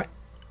be more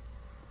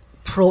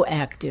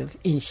proactive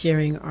in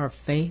sharing our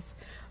faith.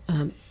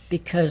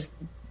 Because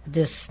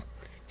this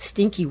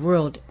stinky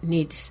world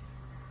needs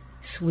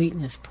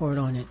sweetness poured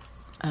on it.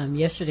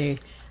 Yesterday,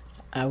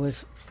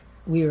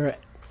 we were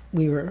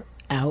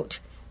out,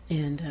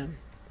 and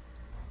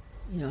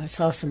I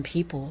saw some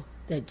people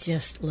that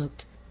just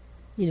looked.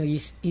 You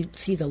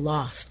see the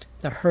lost,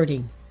 the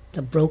hurting,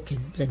 the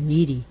broken, the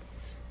needy,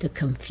 the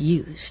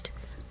confused.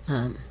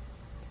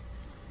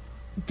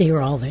 They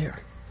were all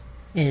there,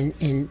 and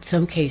in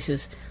some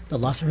cases, the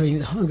lost, hurting,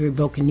 the hungry,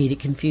 broken, needy,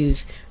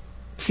 confused,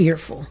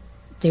 fearful.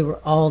 They were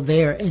all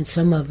there, and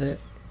some of it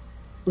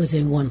was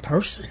in one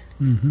person.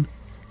 Mm-hmm.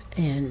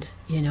 And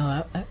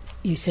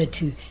you said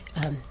to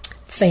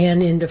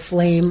fan into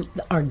flame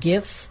our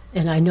gifts,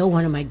 and I know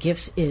one of my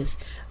gifts is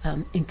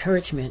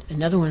encouragement.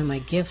 Another one of my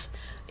gifts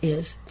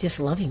is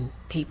just loving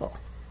people.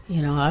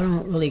 I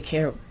don't really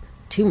care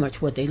too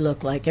much what they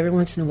look like. Every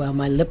once in a while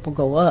my lip will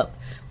go up,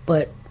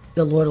 but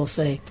the Lord will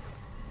say,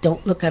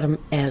 don't look at them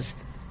as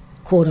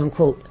quote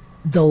unquote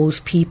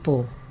those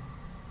people.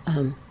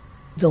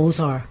 Those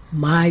are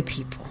my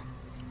people.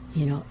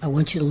 I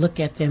want you to look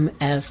at them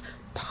as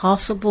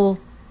possible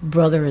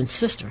brother and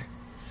sister,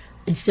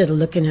 instead of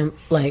looking at them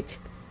like,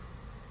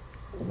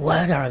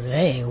 what are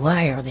they?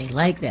 Why are they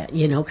like that?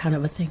 Kind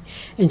of a thing.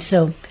 And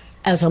so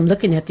as I'm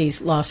looking at these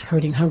lost,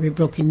 hurting, hungry,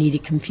 broken, needy,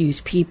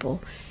 confused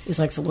people, it's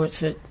like the Lord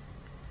said,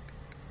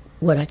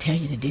 what I tell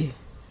you to do,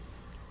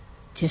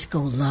 just go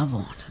love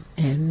on them.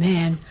 And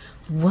man,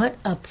 what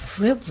a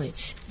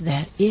privilege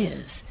that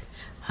is.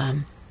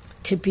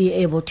 To be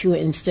able to,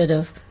 instead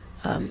of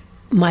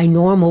my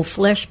normal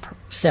flesh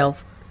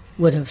self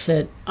would have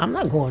said, I'm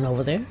not going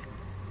over there.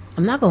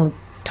 I'm not going to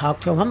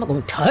talk to him. I'm not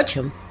going to touch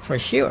him for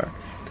sure.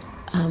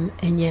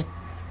 And yet,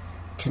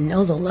 to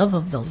know the love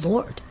of the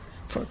Lord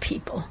for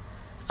people.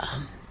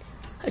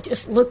 I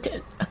just looked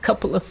at a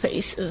couple of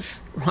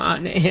faces,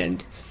 Ron,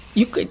 and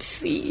you could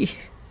see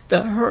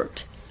the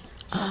hurt.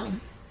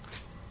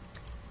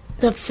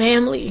 The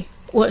family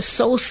was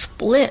so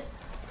split.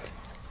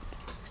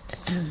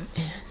 And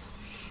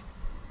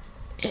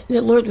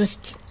the Lord was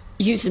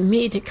using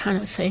me to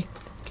kind of say,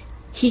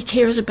 He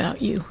cares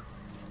about you.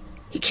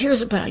 He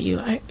cares about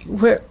you.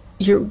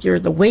 You're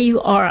the way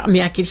you are. I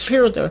mean, I could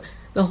hear the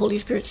Holy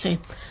Spirit saying,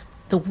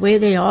 the way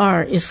they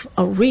are is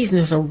a reason.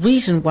 There's a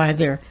reason why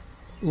they're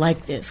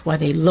like this, why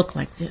they look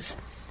like this.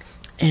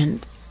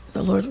 And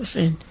the Lord was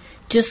saying,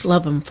 just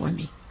love them for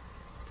me.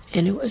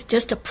 And it was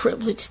just a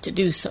privilege to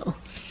do so.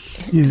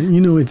 Yeah,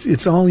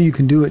 it's all you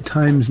can do at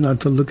times not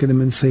to look at them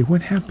and say,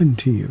 what happened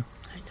to you?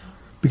 I know.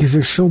 Because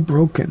they're so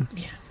broken.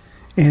 Yeah.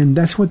 And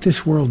that's what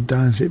this world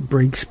does. It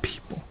breaks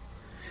people.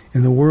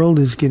 And the world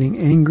is getting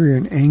angrier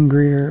and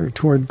angrier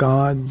toward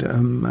God.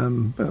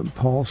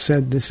 Paul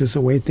said this is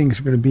the way things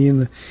are going to be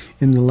in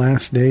the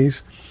last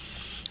days.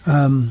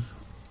 But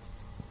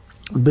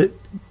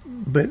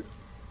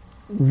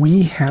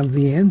we have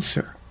the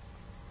answer.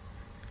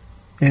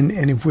 And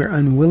if we're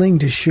unwilling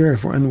to share,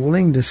 if we're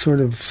unwilling to sort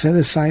of set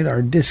aside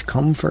our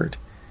discomfort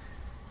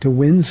to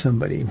win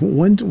somebody,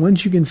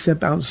 once you can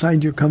step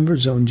outside your comfort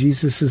zone,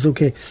 Jesus says,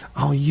 okay,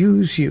 I'll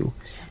use you.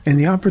 And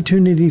the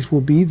opportunities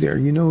will be there.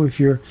 If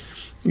you're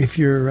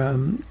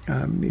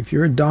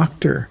a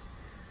doctor,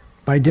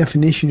 by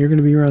definition, you're going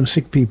to be around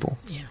sick people.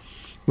 Yeah.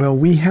 Well,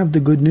 we have the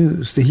good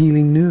news, the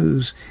healing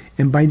news,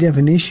 and by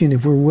definition,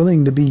 if we're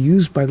willing to be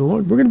used by the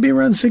Lord, we're going to be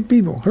around sick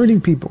people, hurting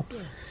people,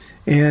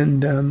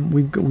 and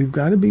we've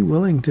got to be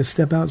willing to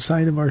step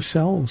outside of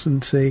ourselves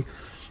and say,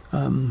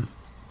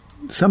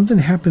 something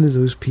happened to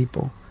those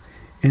people,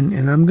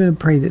 and I'm going to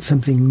pray that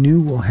something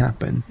new will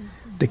happen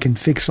that can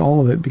fix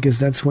all of it, because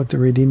that's what the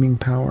redeeming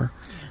power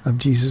of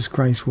Jesus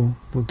Christ will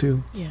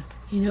do. Yeah.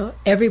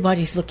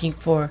 Everybody's looking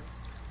for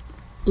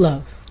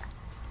love.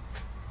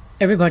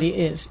 Everybody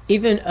is.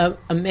 Even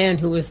a man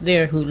who was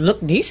there who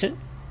looked decent.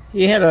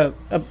 He had a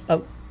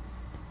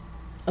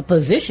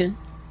position.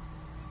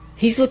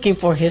 He's looking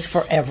for his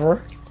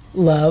forever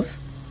love.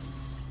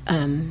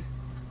 But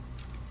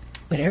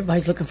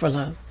everybody's looking for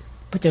love.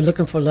 But they're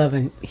looking for love,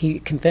 and he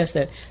confessed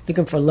that,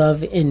 looking for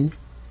love in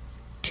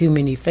too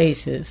many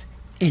faces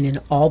and in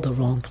all the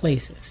wrong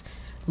places.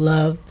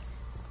 Love,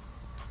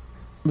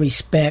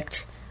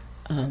 respect,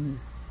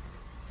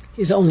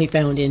 is only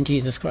found in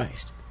Jesus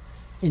Christ.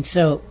 And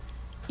so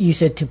you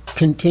said to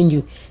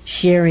continue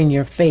sharing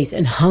your faith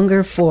and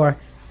hunger for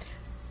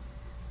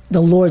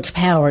the Lord's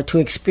power to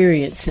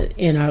experience it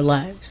in our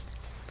lives.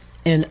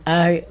 And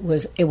I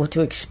was able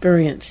to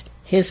experience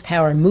His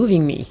power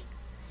moving me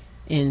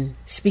and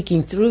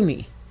speaking through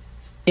me.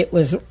 It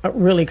was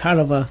really kind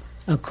of a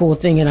cool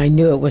thing, and I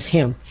knew it was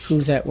Him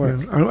who's at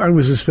work. Yeah, I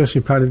was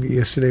especially proud of you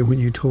yesterday when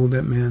you told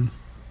that man.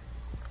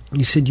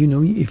 You said,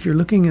 if you're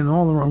looking in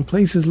all the wrong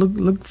places,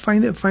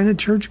 find a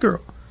church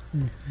girl.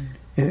 Mm-hmm.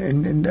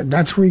 And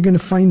that's where you're going to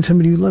find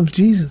somebody who loves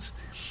Jesus.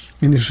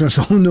 And he says,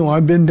 oh no,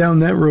 I've been down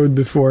that road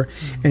before.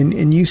 Mm-hmm.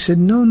 And you said,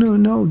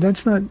 no,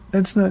 that's not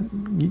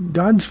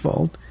God's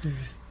fault.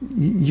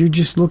 Mm-hmm. You're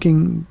just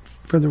looking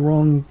for the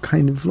wrong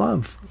kind of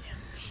love.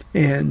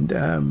 Yeah. And,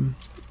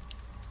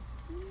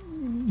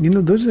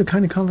 those are the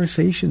kind of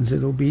conversations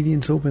that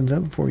obedience opens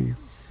up for you.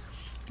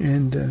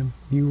 And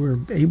you were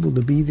able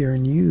to be there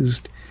and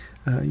used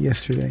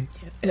yesterday.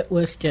 It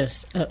was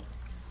just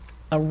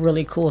a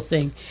really cool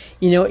thing.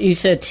 What you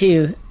said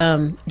too,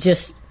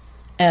 just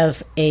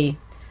as a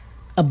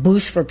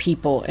boost for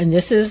people, and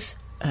this is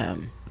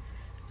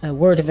a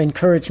word of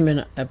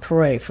encouragement, I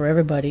pray for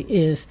everybody,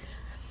 is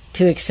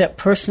to accept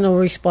personal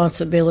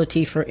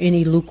responsibility for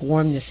any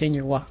lukewarmness in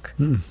your walk.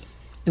 And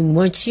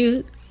once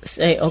you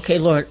say, okay,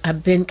 Lord,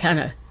 I've been kind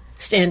of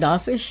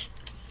standoffish,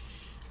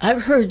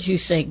 I've heard you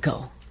say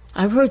go,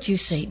 I've heard you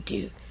say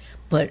do,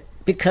 but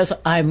because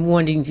I'm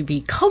wanting to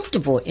be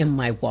comfortable in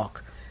my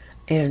walk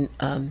and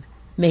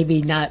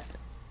maybe not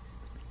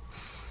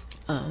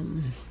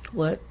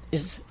to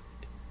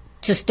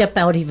step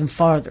out even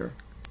farther,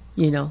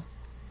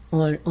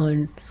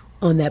 on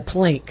that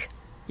plank.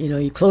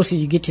 The closer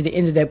you get to the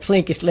end of that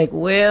plank, it's like,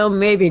 well,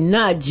 maybe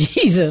not,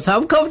 Jesus.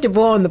 I'm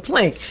comfortable on the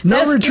plank.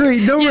 No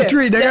retreat.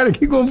 I got to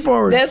keep going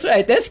forward. That's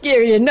right. That's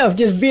scary enough,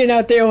 just being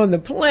out there on the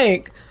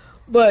plank.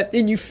 But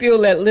then you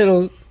feel that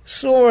little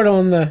sword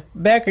on the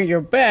back of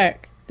your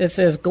back that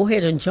says, go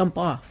ahead and jump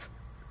off,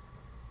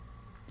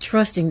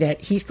 trusting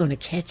that He's going to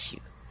catch you.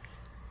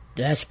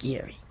 That's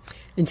scary.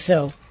 And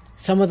so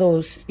some of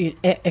those,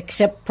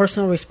 accept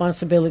personal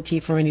responsibility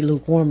for any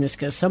lukewarmness,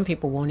 because some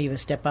people won't even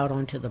step out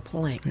onto the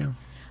plank. Yeah.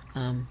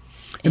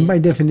 And by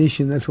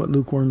definition, that's what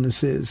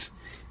lukewarmness is.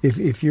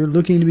 If you're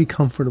looking to be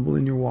comfortable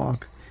in your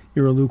walk,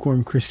 you're a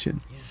lukewarm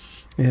Christian.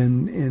 Yeah.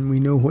 And we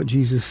know what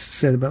Jesus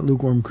said about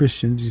lukewarm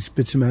Christians. He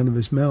spits them out of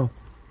His mouth.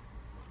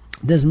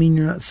 It doesn't mean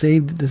you're not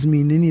saved. It doesn't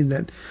mean any of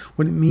that.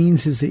 What it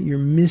means is that you're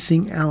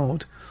missing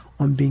out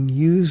on being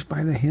used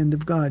by the hand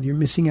of God. You're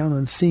missing out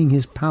on seeing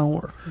his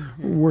power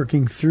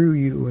working through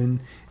you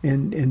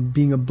and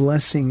being a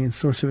blessing and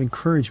source of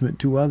encouragement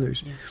to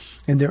others. Yeah.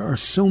 And there are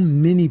so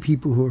many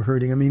people who are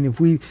hurting. I mean, if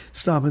we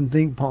stop and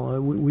think,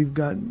 Paula, we've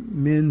got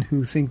men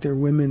who think they're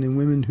women and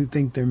women who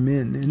think they're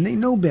men, and they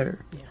know better.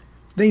 Yeah.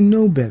 They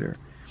know better.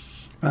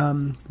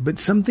 But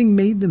something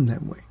made them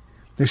that way.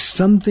 There's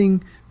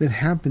something that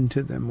happened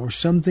to them or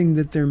something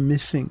that they're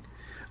missing.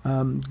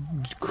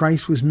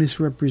 Christ was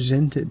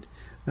misrepresented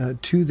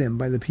to them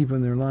by the people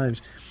in their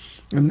lives.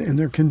 And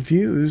they're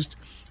confused.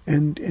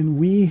 And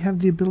we have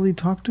the ability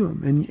to talk to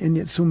them. And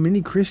yet so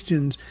many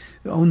Christians,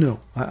 oh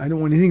no, I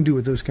don't want anything to do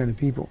with those kind of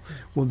people.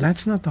 Well,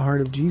 that's not the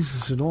heart of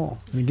Jesus at all.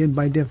 And again,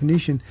 by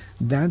definition,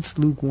 that's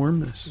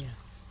lukewarmness. Yeah,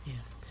 yeah.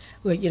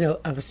 Well,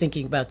 I was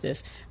thinking about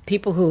this.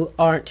 People who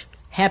aren't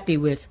happy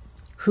with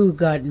who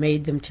God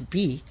made them to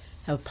be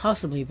have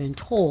possibly been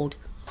told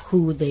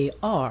who they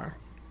are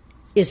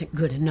isn't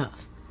good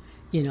enough.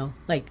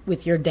 Like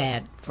with your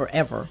dad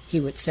forever, he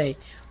would say,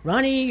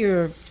 Ronnie,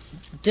 you're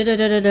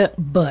da-da-da-da-da,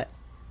 but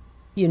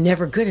you're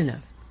never good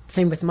enough.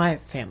 Same with my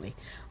family.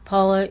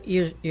 Paula,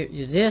 you're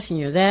this and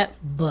you're that,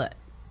 but,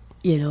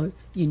 you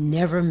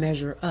never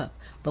measure up.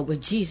 But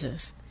with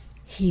Jesus,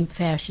 he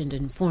fashioned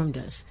and formed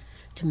us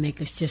to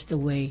make us just the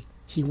way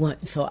he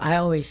wants. So I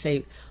always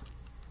say,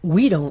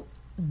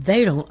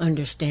 they don't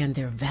understand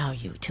their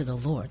value to the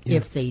Lord. Yeah.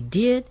 If they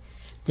did,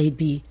 they'd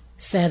be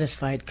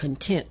satisfied,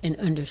 content, and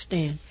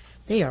understand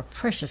they are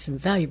precious and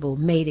valuable,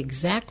 made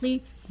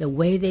exactly the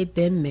way they've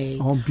been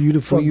made. All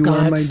beautiful you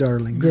God's are, my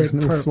darling. There's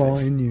no purpose. flaw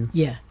in you.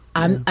 Yeah.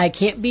 I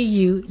can't be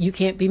you. You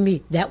can't be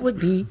me. That would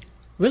be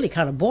really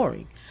kind of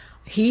boring.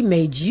 He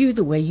made you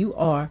the way you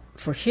are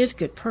for his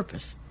good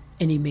purpose,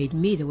 and he made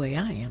me the way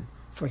I am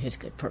for his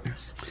good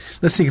purpose.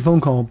 Let's take a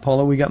phone call,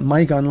 Paula. We got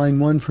Mike on line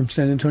 1 from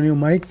San Antonio.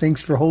 Mike,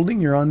 thanks for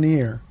holding. You're on the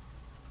air.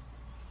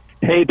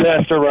 Hey,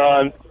 Pastor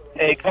Ron.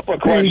 Hey, a couple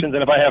of questions,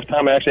 and if I have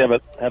time, I actually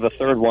have a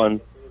third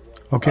one.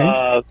 Okay.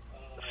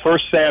 1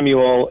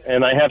 Samuel,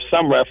 and I have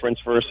some reference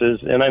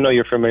verses, and I know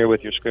you're familiar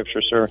with your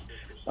scripture, sir,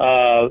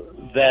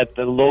 that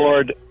the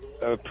Lord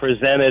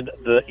presented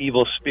the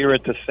evil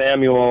spirit to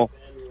Samuel,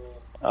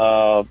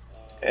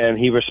 and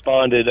he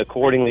responded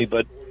accordingly,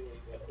 but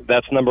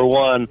that's number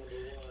one.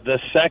 The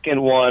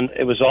second one,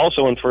 it was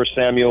also in 1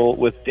 Samuel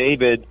with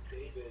David,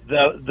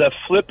 the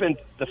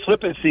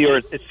flippancy, or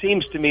it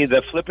seems to me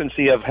the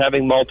flippancy of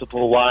having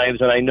multiple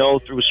wives, and I know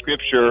through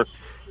Scripture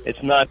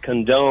it's not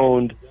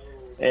condoned,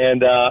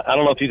 and I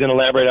don't know if you can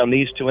elaborate on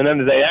these two. And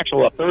then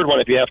a third one,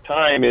 if you have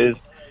time, is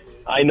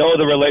I know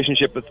the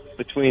relationship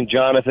between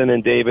Jonathan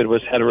and David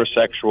was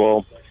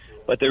heterosexual,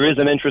 but there is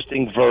an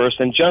interesting verse,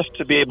 and just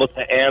to be able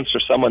to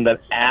answer someone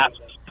that asks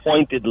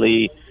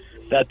pointedly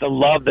that the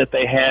love that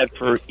they had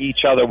for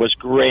each other was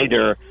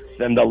greater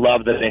than the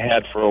love that they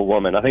had for a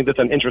woman. I think that's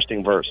an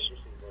interesting verse.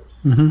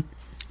 Mm-hmm.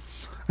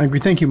 I agree.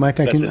 Thank you, Mike.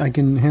 I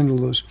can handle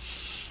those.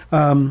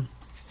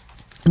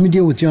 Let me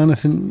deal with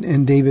Jonathan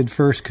and David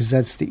first, because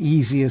that's the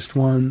easiest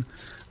one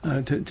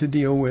to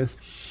deal with.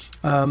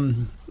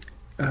 God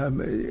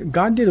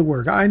did a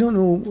work. I don't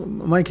know,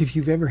 Mike, if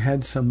you've ever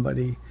had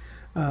somebody,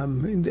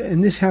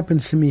 and this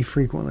happens to me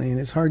frequently, and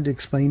it's hard to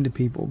explain to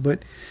people,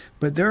 but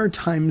there are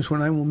times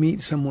when I will meet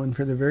someone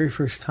for the very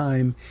first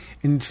time,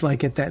 and it's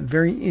like at that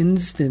very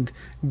instant,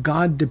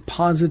 God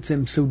deposits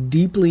them so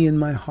deeply in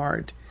my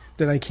heart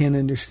that I can't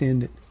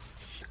understand it.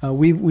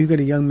 We've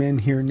got a young man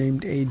here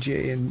named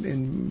AJ,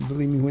 and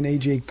believe me, when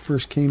AJ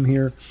first came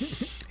here,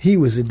 he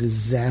was a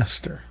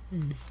disaster.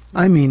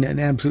 I mean, an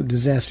absolute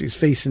disaster. He's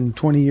facing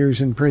 20 years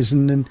in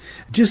prison, and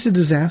just a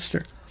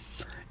disaster.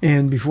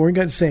 And before he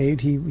got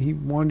saved, he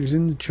wanders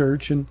in the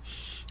church, and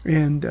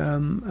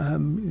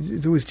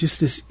there was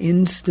just this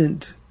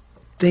instant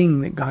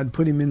thing that God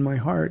put him in my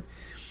heart.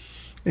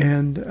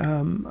 And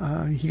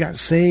he got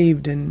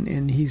saved,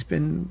 and he's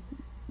been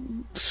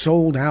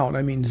sold out,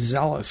 I mean,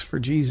 zealous for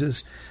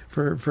Jesus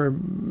for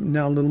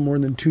now a little more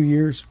than 2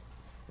 years.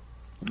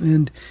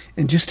 And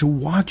just to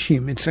watch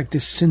him, it's like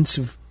this sense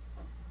of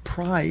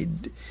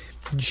pride.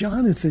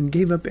 Jonathan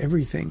gave up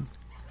everything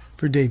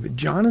for David.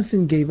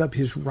 Jonathan gave up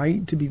his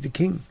right to be the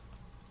king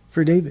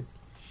for David,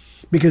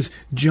 because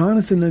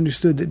Jonathan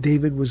understood that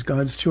David was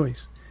God's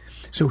choice.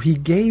 So he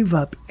gave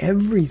up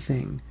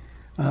everything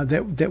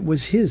that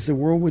was his. The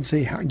world would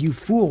say, "How you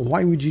fool,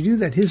 why would you do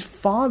that?" His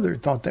father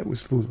thought that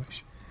was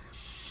foolish.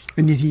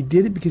 And yet he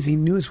did it because he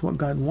knew it's what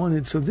God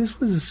wanted. So this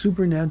was a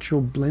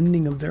supernatural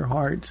blending of their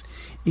hearts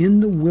in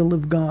the will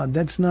of God.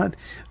 That's not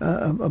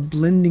a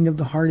blending of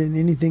the heart in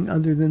anything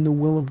other than the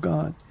will of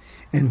God.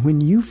 And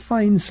when you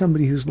find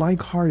somebody who's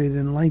like-hearted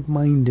and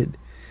like-minded,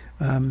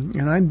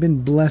 and I've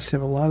been blessed to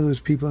have a lot of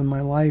those people in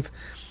my life.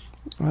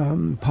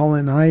 Paula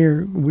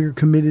and we're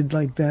committed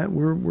like that.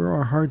 We're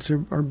our hearts are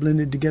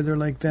blended together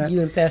like that. You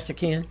and Pastor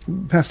Ken.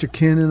 Pastor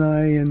Ken and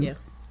I, and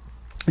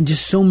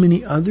just so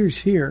many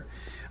others here.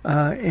 They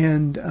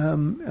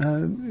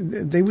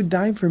would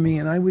die for me,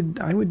 and I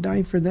would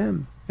die for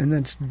them. And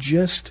that's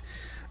just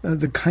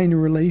the kind of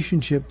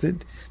relationship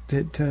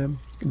that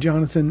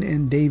Jonathan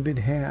and David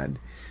had.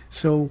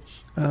 So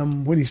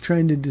what he's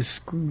trying to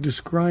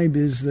describe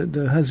is that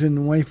the husband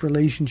and wife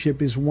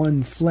relationship is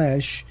one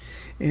flesh,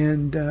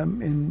 and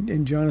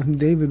Jonathan and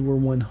David were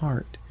one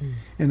heart.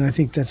 And I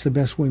think that's the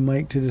best way,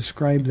 Mike, to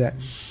describe that.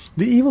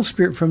 The evil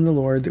spirit from the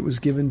Lord that was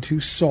given to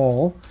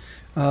Saul,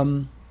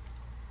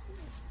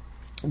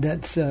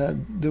 that's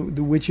the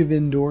witch of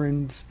Endor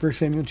in 1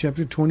 Samuel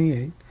chapter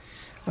 28.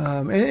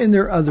 And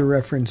there are other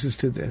references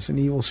to this. An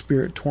evil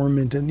spirit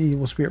tormented, an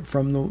evil spirit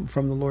from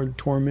the Lord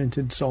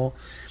tormented Saul.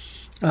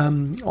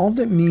 All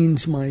that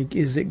means, Mike,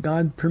 is that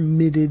God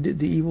permitted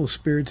the evil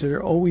spirits that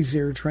are always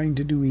there trying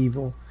to do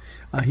evil.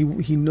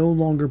 He no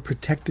longer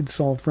protected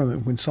Saul from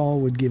it. When Saul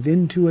would give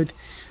in to it,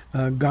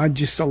 God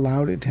just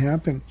allowed it to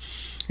happen.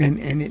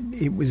 And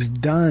it was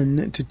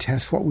done to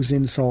test what was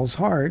in Saul's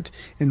heart,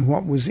 and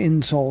what was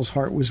in Saul's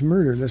heart was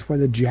murder. That's why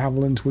the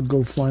javelins would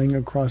go flying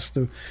across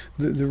the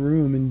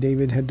room, and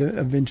David had to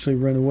eventually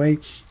run away.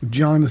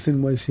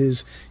 Jonathan was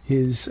his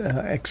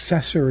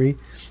accessory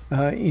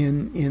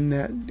in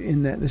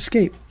that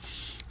escape.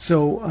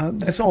 So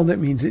that's all that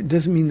means. It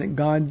doesn't mean that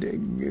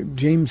God,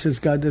 James says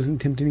God doesn't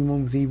tempt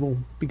anyone with evil,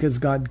 because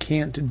God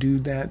can't do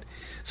that.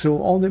 So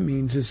all that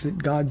means is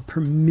that God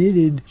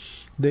permitted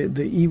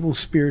the evil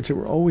spirits that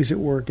were always at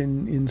work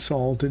in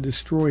Saul to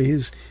destroy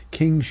his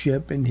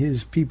kingship and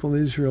his people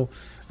Israel.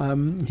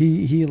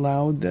 He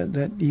allowed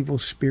that evil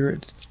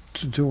spirit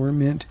to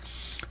torment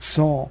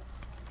Saul.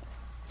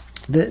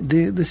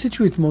 The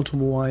situation with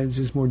multiple wives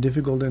is more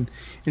difficult, and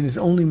it's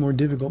only more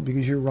difficult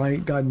because you're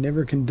right, God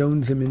never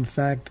condones them. In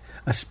fact,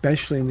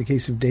 especially in the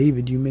case of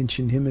David, you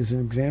mentioned him as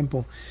an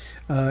example.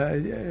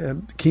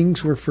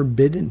 Kings were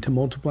forbidden to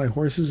multiply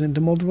horses and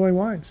to multiply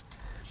wives.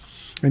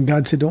 And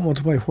God said, don't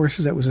multiply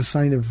horses. That was a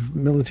sign of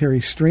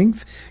military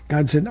strength.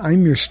 God said,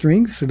 I'm your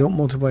strength, so don't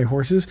multiply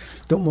horses.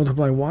 Don't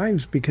multiply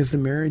wives, because the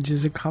marriage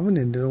is a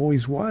covenant. It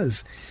always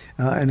was.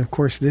 And of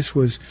course, this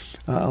was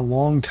a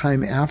long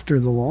time after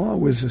the law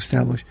was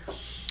established.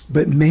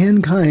 But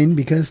mankind,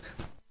 because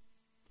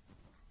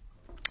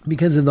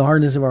of the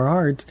hardness of our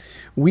hearts,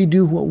 we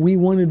do what we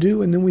want to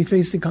do, and then we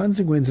face the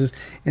consequences.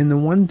 And the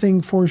one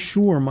thing for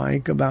sure,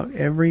 Mike, about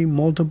every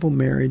multiple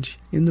marriage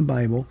in the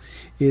Bible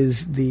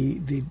is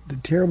the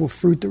terrible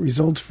fruit that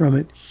results from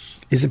it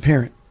is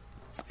apparent.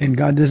 And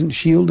God doesn't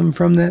shield them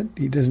from that.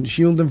 He doesn't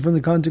shield them from the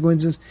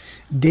consequences.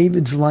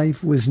 David's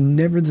life was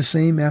never the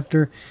same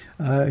after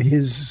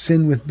his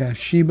sin with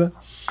Bathsheba.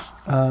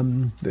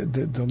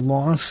 The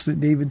loss that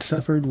David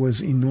suffered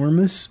was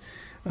enormous.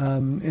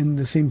 And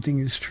the same thing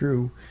is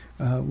true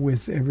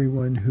with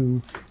everyone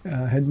who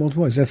had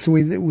multiple wives. That's the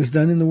way that it was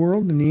done in the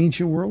world, in the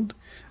ancient world.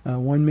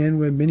 One man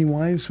would have many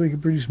wives so he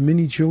could produce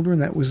many children.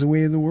 That was the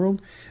way of the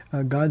world.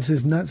 God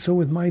says, not so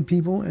with my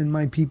people, and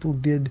my people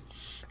did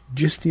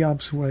just the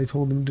opposite of what I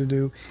told them to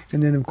do.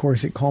 And then, of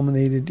course, it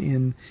culminated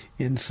in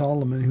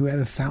Solomon, who had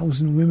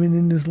 1,000 women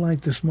in his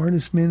life. The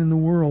smartest man in the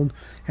world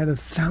had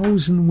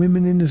 1,000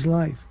 women in his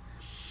life.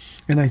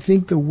 And I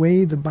think the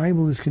way the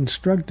Bible is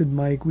constructed,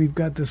 Mike, we've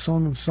got the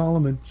Song of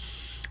Solomon.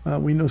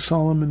 We know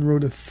Solomon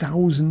wrote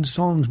 1,000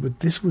 songs,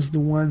 but this was the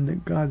one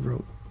that God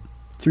wrote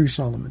through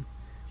Solomon.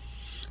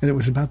 And it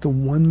was about the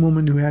one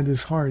woman who had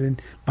his heart. And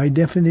by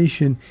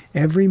definition,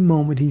 every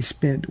moment he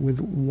spent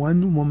with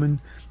one woman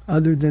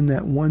other than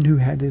that one who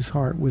had his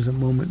heart was a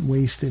moment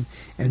wasted.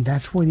 And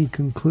that's what he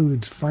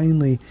concludes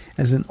finally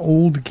as an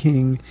old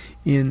king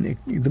in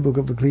the book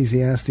of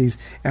Ecclesiastes,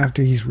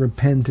 after he's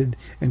repented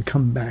and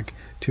come back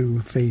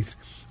to faith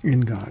in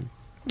God.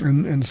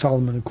 And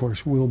Solomon, of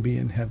course, will be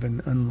in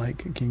heaven,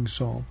 unlike King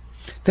Saul.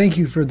 Thank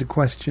you for the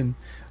question,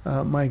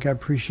 Mike. I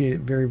appreciate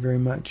it very, very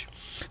much.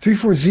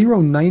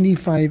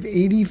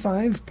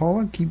 340-9585.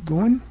 Paula, keep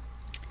going.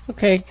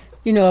 Okay.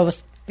 You know,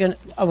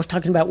 I was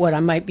talking about what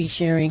I might be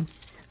sharing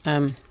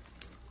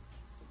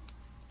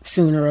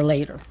sooner or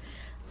later.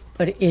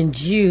 But in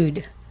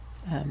Jude,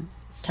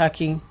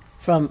 talking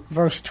from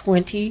verse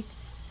 20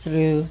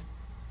 through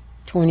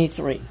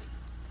 23.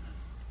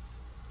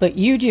 But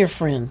you, dear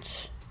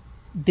friends,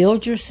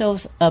 build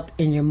yourselves up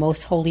in your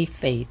most holy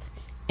faith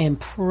and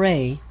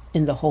pray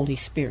in the Holy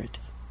Spirit.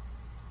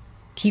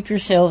 Keep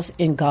yourselves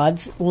in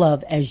God's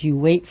love as you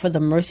wait for the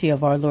mercy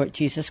of our Lord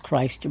Jesus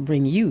Christ to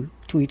bring you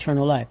to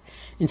eternal life.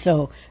 And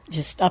so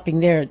just stopping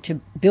there, to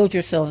build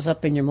yourselves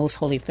up in your most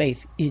holy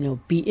faith,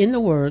 be in the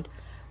Word,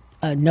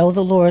 know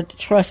the Lord,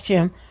 trust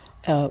Him,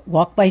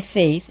 walk by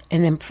faith,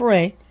 and then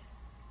pray.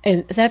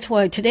 And that's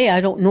why today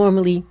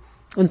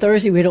on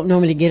Thursday, we don't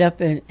normally get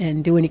up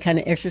and do any kind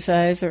of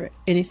exercise or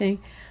anything.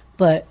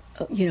 But,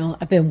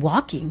 I've been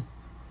walking,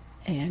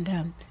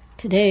 and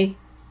today,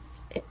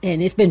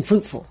 and it's been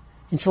fruitful.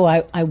 And so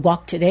I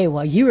walked today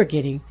while you were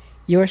getting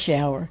your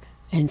shower.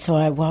 And so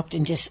I walked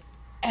and just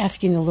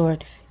asking the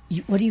Lord,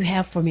 what do you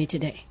have for me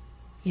today?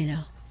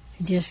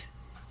 Just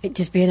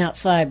being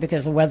outside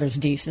because the weather's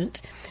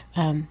decent.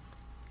 To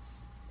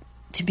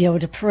be able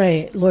to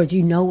pray, Lord,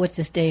 you know what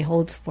this day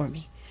holds for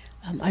me.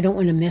 I don't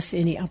want to miss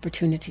any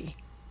opportunity,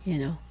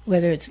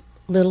 whether it's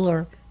little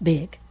or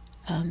big.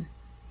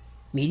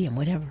 medium,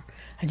 whatever.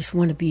 I just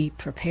want to be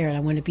prepared. I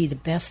want to be the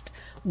best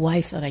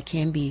wife that I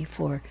can be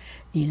for,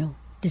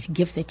 this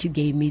gift that you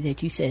gave me,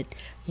 that you said,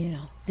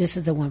 this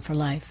is the one for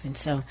life. And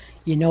so,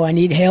 I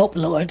need help,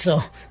 Lord,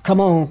 so come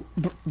on,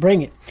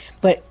 bring it.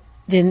 But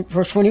then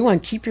verse 21,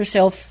 keep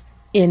yourself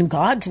in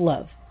God's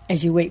love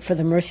as you wait for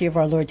the mercy of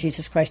our Lord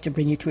Jesus Christ to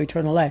bring you to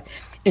eternal life.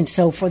 And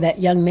so for that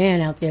young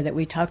man out there that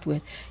we talked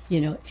with,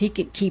 if he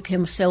could keep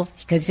himself,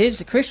 because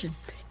he's a Christian,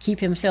 keep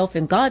himself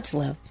in God's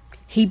love,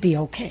 he'd be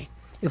okay.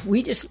 If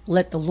we just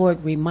let the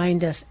Lord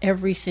remind us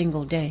every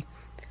single day,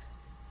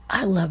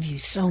 I love you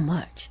so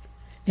much,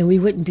 then we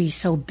wouldn't be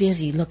so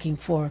busy looking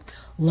for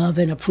love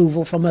and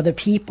approval from other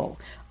people.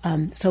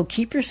 So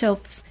keep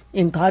yourself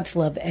in God's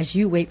love as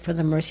you wait for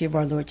the mercy of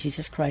our Lord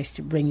Jesus Christ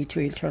to bring you to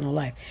eternal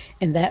life.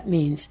 And that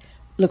means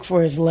look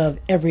for his love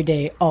every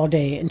day, all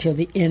day, until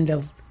the end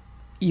of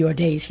your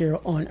days here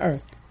on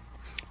earth.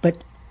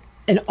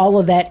 And all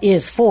of that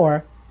is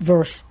for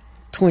verse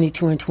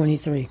 22 and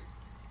 23.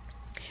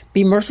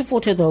 Be merciful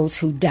to those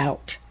who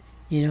doubt.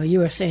 You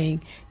were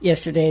saying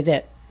yesterday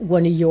that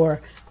one of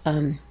your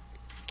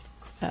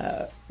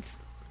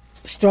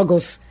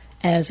struggles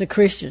as a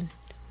Christian,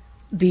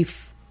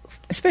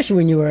 especially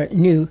when you were a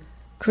new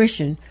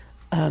Christian,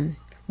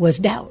 was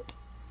doubt.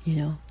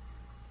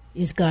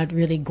 Is God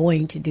really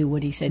going to do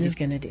what he said he's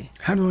going to do?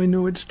 How do I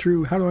know it's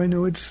true? How do I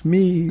know it's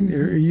me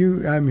or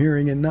you I'm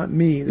hearing and not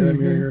me that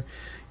I'm hearing? Or,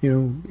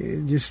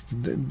 just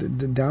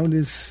the doubt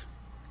is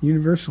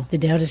universal. The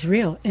doubt is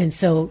real. And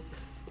so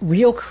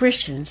real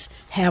Christians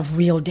have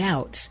real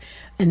doubts.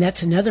 And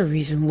that's another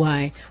reason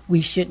why we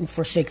shouldn't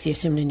forsake the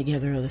assembling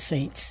together of the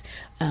saints,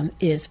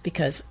 is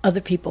because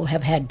other people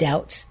have had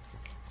doubts,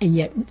 and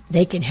yet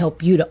they can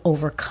help you to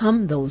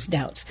overcome those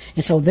doubts.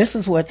 And so this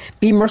is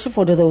be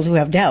merciful to those who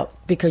have doubt,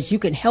 because you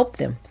can help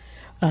them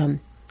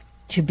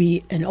to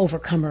be an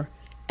overcomer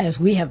as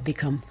we have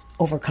become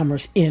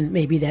overcomers in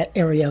maybe that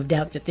area of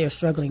doubt that they're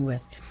struggling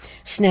with.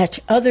 Snatch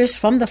others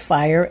from the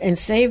fire and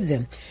save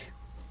them.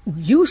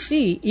 You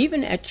see,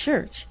 even at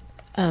church,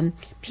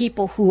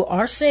 people who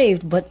are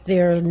saved, but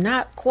they're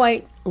not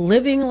quite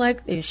living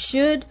like they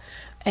should,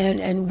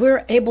 and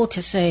we're able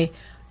to say,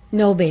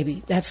 no,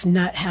 baby, that's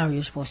not how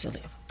you're supposed to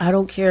live. I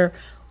don't care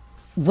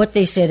what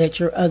they said at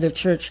your other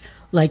church,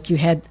 like you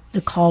had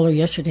the caller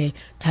yesterday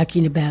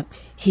talking about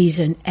he's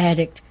an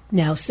addict,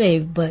 now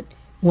saved, but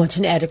once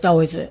an addict,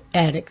 always an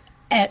addict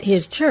at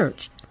his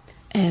church.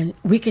 And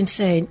we can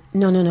say,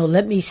 no,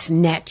 let me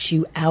snatch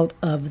you out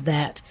of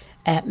that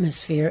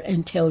atmosphere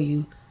and tell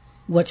you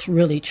what's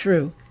really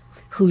true,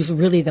 who's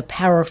really the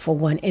powerful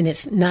one. And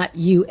it's not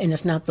you, and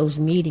it's not those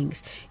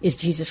meetings. It's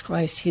Jesus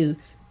Christ who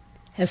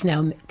has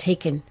now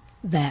taken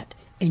that,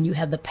 and you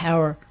have the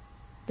power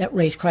that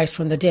raised Christ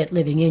from the dead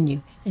living in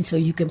you. And so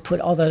you can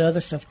put all that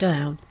other stuff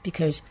down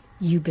because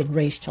you've been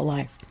raised to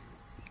life.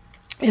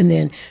 And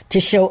then to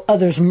show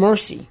others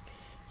mercy.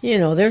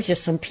 There's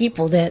just some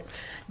people that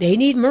they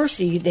need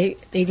mercy.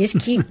 They just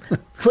keep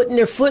putting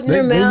their foot in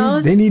their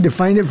mouth. They need to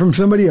find it from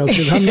somebody else,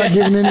 because I'm not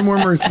giving any more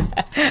mercy.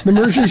 The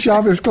mercy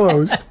shop is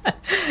closed.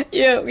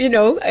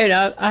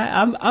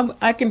 And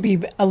I can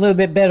be a little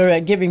bit better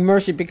at giving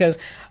mercy, because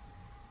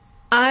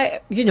I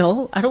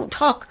don't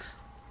talk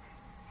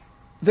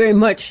very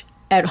much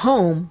at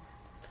home,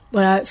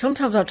 but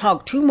sometimes I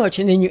talk too much,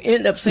 and then you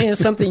end up saying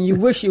something you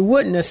wish you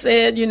wouldn't have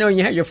said. You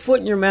have your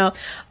foot in your mouth.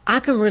 I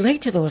can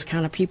relate to those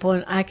kind of people,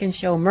 and I can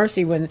show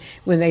mercy when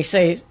they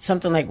say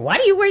something like, why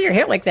do you wear your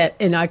hair like that?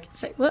 And I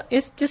say, well,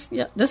 it's just,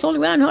 that's the only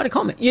way I know how to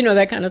comb it,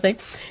 that kind of thing.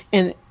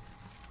 And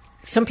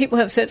some people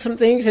have said some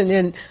things, and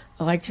then,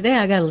 like today,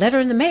 I got a letter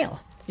in the mail,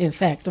 in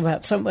fact,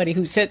 about somebody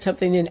who said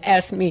something and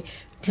asked me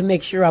to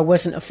make sure I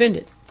wasn't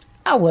offended.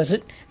 I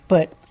wasn't,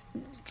 but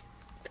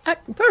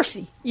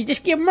mercy. You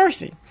just give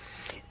mercy.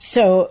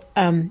 So,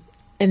 and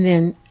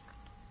then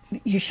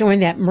you're showing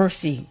that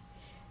mercy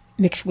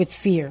mixed with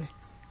fear,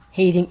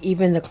 hating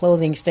even the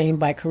clothing stained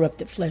by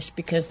corrupted flesh,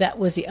 because that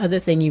was the other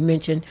thing you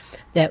mentioned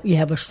that you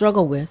have a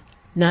struggle with,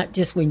 not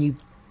just when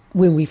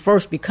we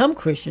first become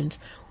Christians.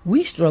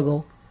 We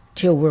struggle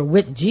till we're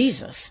with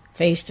Jesus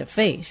face to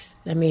face.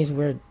 That means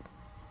we're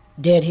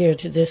dead here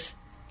to this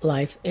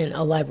life and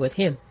alive with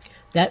him.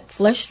 That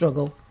flesh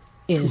struggle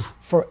is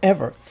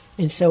forever.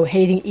 And so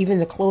hating even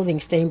the clothing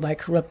stained by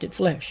corrupted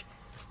flesh.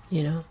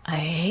 I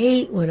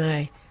hate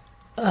when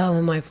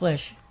my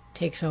flesh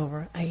takes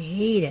over. I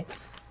hate it.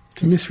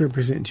 To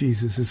misrepresent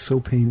Jesus is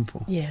so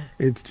painful. Yeah.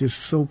 It's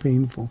just so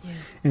painful. Yeah.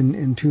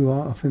 And too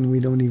often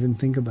we don't even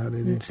think about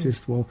it. Mm-hmm. It's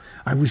just, well,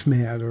 I was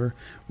mad, or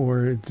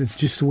it's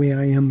just the way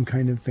I am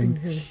kind of thing.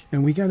 Mm-hmm.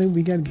 And we gotta get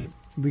beyond that.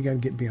 We gotta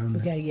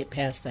get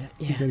past that.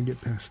 Yeah. We gotta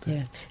get past that.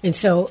 Yeah. And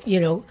so,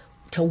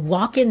 to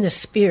walk in the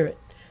Spirit,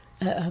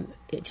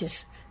 it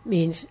just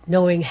means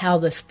knowing how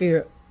the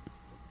Spirit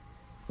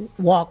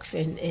walks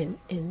and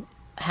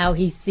how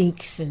he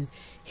thinks and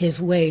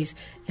his ways.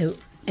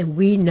 And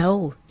we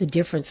know the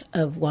difference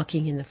of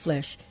walking in the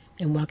flesh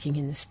and walking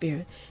in the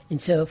Spirit.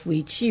 And so if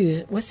we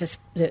choose, what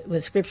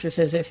Scripture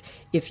says,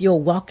 if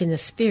you'll walk in the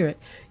Spirit,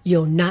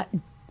 you'll not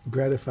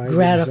gratify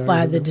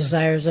the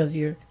desires of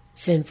your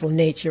sinful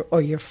nature or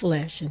your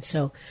flesh. And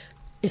so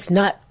it's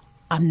not,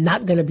 I'm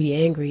not going to be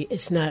angry.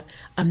 It's not,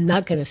 I'm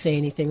not going to say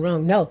anything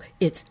wrong. No,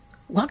 it's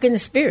walk in the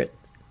Spirit,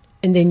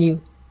 and then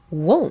you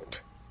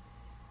won't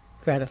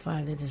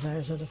gratify the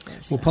desires of the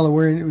flesh. Well, Paula,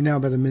 we're now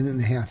about a minute and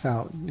a half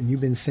out, and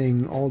you've been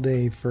saying all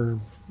day for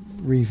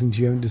reasons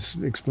you haven't just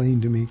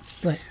explained to me.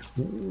 But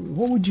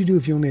what would you do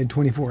if you only had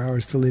 24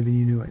 hours to live and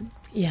you knew it?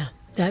 yeah,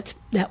 that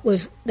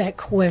was that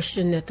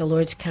question that the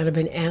Lord's kind of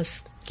been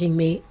asking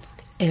me.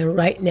 And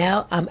right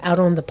now, I'm out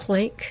on the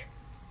plank,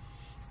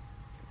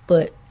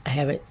 but I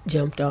haven't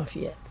jumped off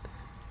yet.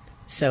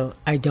 So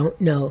I don't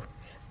know,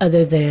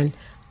 other than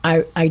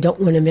I don't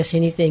want to miss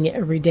anything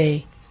every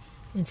day.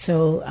 And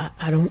so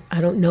I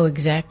don't know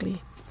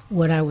exactly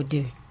what I would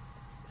do,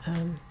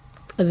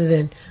 other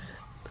than,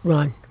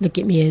 Ron, look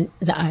at me in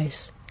the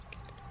eyes.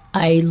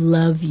 I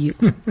love you.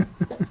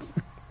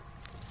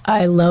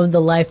 I love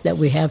the life that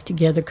we have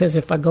together, because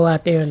if I go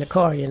out there in the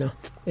car,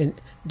 and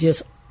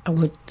just, I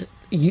want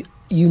you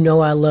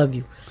know I love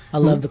you. I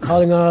love the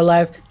calling on our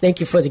life. Thank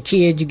you for the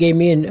kids you gave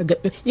me, and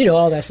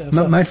all that stuff.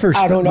 My first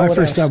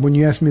thought when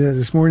you asked me that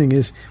this morning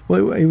is,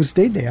 well, it was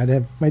day. I'd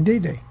have my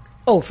day.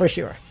 Oh, for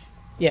sure.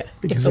 Yeah.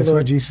 Because that's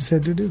what Jesus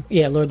said to do.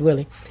 Yeah, Lord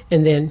willing.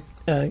 And then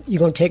you're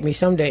going to take me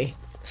someday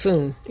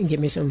soon and get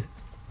me some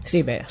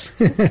sea bass.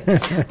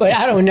 But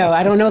I don't know.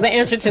 I don't know the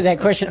answer to that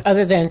question,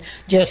 other than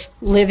just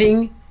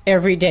living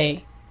every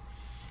day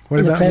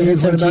in the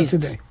presence of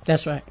Jesus. Today?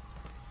 That's right.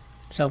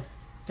 So,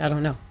 I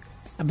don't know.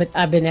 But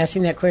I've been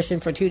asking that question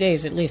for 2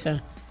 days at least, huh?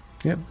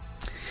 Yep.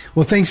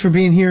 Well, thanks for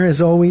being here,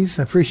 as always.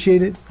 I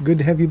appreciate it. Good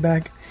to have you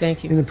back.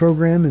 Thank you. In the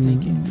program,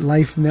 and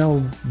life now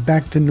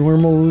back to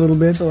normal a little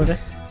bit.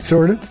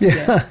 Sort of.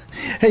 Yeah.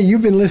 Hey,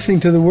 you've been listening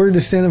to The Word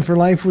to Stand Up for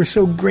Life. We're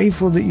so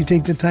grateful that you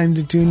take the time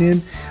to tune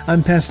in.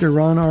 I'm Pastor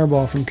Ron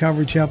Arbaugh from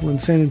Calvary Chapel in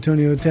San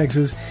Antonio,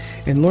 Texas.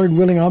 And Lord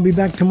willing, I'll be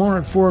back tomorrow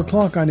at 4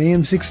 o'clock on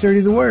AM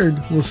 630 The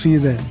Word. We'll see you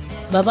then.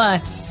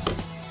 Bye-bye.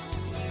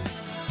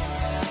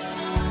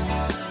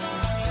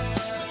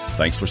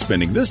 Thanks for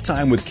spending this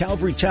time with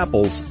Calvary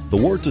Chapel's The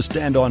Word to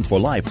Stand On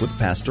for Life with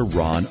Pastor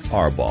Ron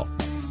Arbaugh.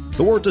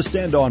 The Word to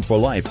Stand On for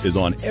Life is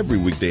on every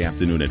weekday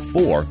afternoon at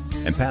 4,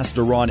 and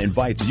Pastor Ron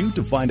invites you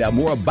to find out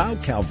more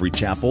about Calvary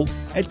Chapel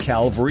at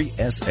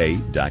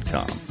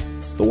calvarysa.com.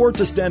 The Word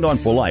to Stand On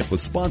for Life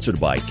was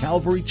sponsored by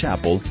Calvary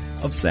Chapel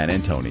of San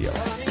Antonio.